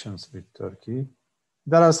relations with Turkey.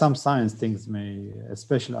 There are some signs things may,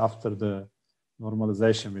 especially after the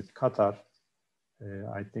normalization with Qatar,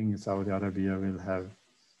 I think Saudi Arabia will have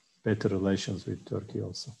better relations with Turkey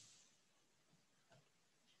also.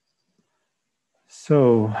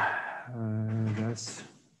 So that's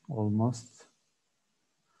almost.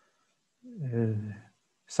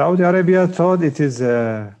 Saudi Arabia thought it is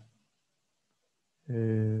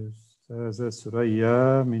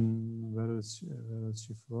Suraya, where is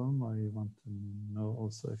she from? I want to know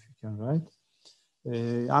also if you can write.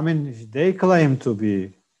 I mean, they claim to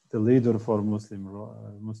be the leader for Muslim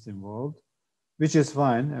world, which is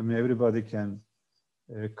fine. I mean, everybody can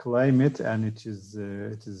claim it, and it is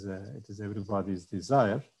everybody's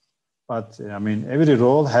desire. But I mean, every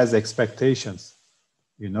role has expectations.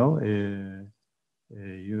 You know,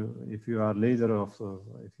 if you are leader of,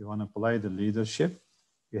 if you want to play the leadership,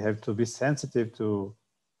 you have to be sensitive to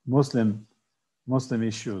Muslim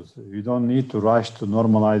issues. You don't need to rush to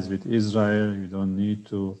normalize with Israel. You don't need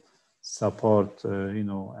to support,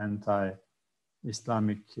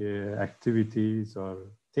 anti-Islamic activities or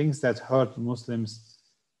things that hurt Muslims.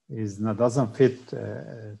 Doesn't fit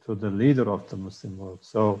to the leader of the Muslim world.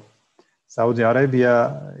 So Saudi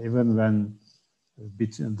Arabia, even when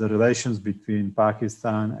the relations between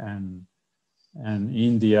Pakistan and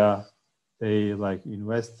India, they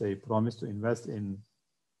promise to invest in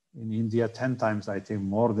India 10 times, I think,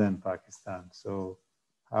 more than Pakistan. So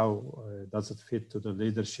how does it fit to the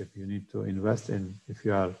leadership? You need to invest in, if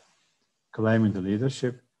you are claiming the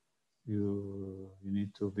leadership, you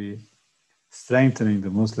need to be strengthening the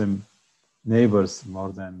Muslim neighbors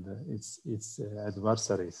more than its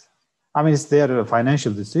adversaries. I mean, it's their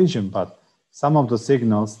financial decision, but some of the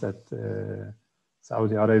signals that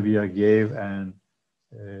Saudi Arabia gave and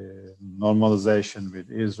normalization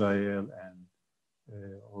with Israel and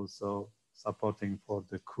also supporting for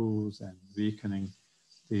the coups and weakening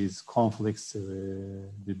these conflicts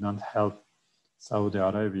did not help Saudi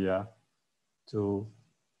Arabia to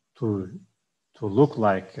look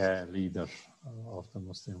like a leader of the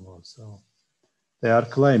Muslim world. So they are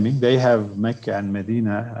claiming they have Mecca and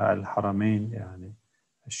Medina al-Haramain, yani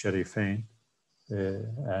al-Sharifain,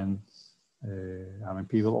 and I mean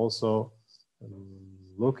people also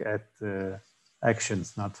look at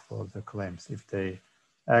actions, not for the claims. If they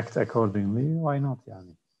act accordingly, why not,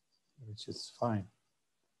 yani? Which is fine.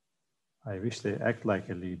 I wish they act like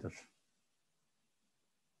a leader.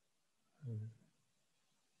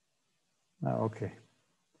 Okay.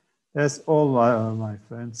 That's all, my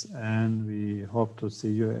friends, and we hope to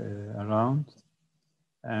see you around.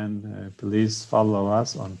 And please follow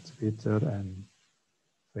us on Twitter and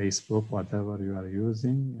Facebook, whatever you are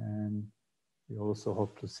using. And we also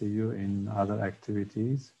hope to see you in other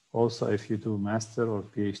activities. Also, if you do master or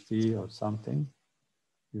PhD or something,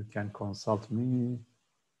 you can consult me.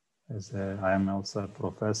 I am also a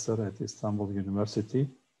professor at Istanbul University.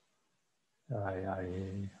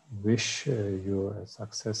 I wish you a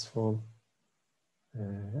successful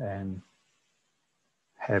and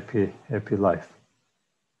happy life.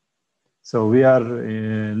 So we are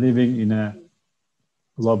living in a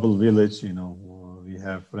global village. You know, we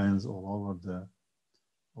have friends all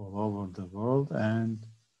over the world, and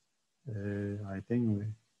I think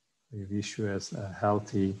we wish you a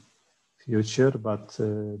healthy future. But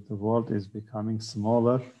the world is becoming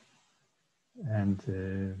smaller, and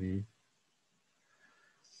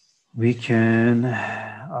we can.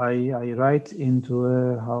 I write into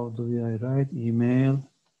how do I write email?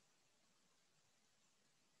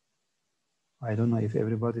 I don't know if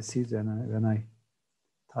everybody sees when I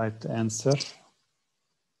type the answer.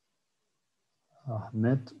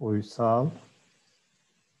 Ahmet Uysal,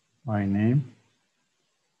 my name,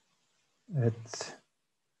 at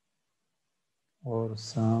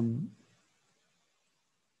ORSAM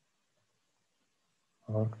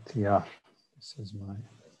org.tr. This is my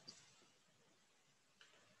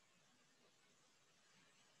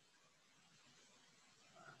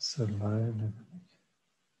survive.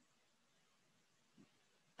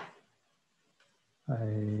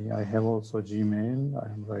 I have also Gmail.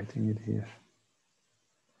 I'm writing it here.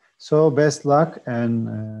 So best luck, and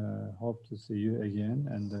hope to see you again.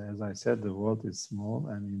 And as I said, the world is small,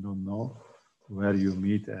 and you don't know where you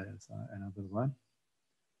meet as another one.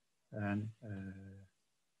 And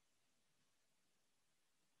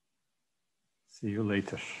see you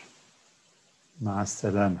later.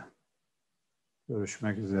 Ma'asselam.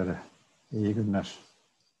 Görüşmek üzere. İyi günler.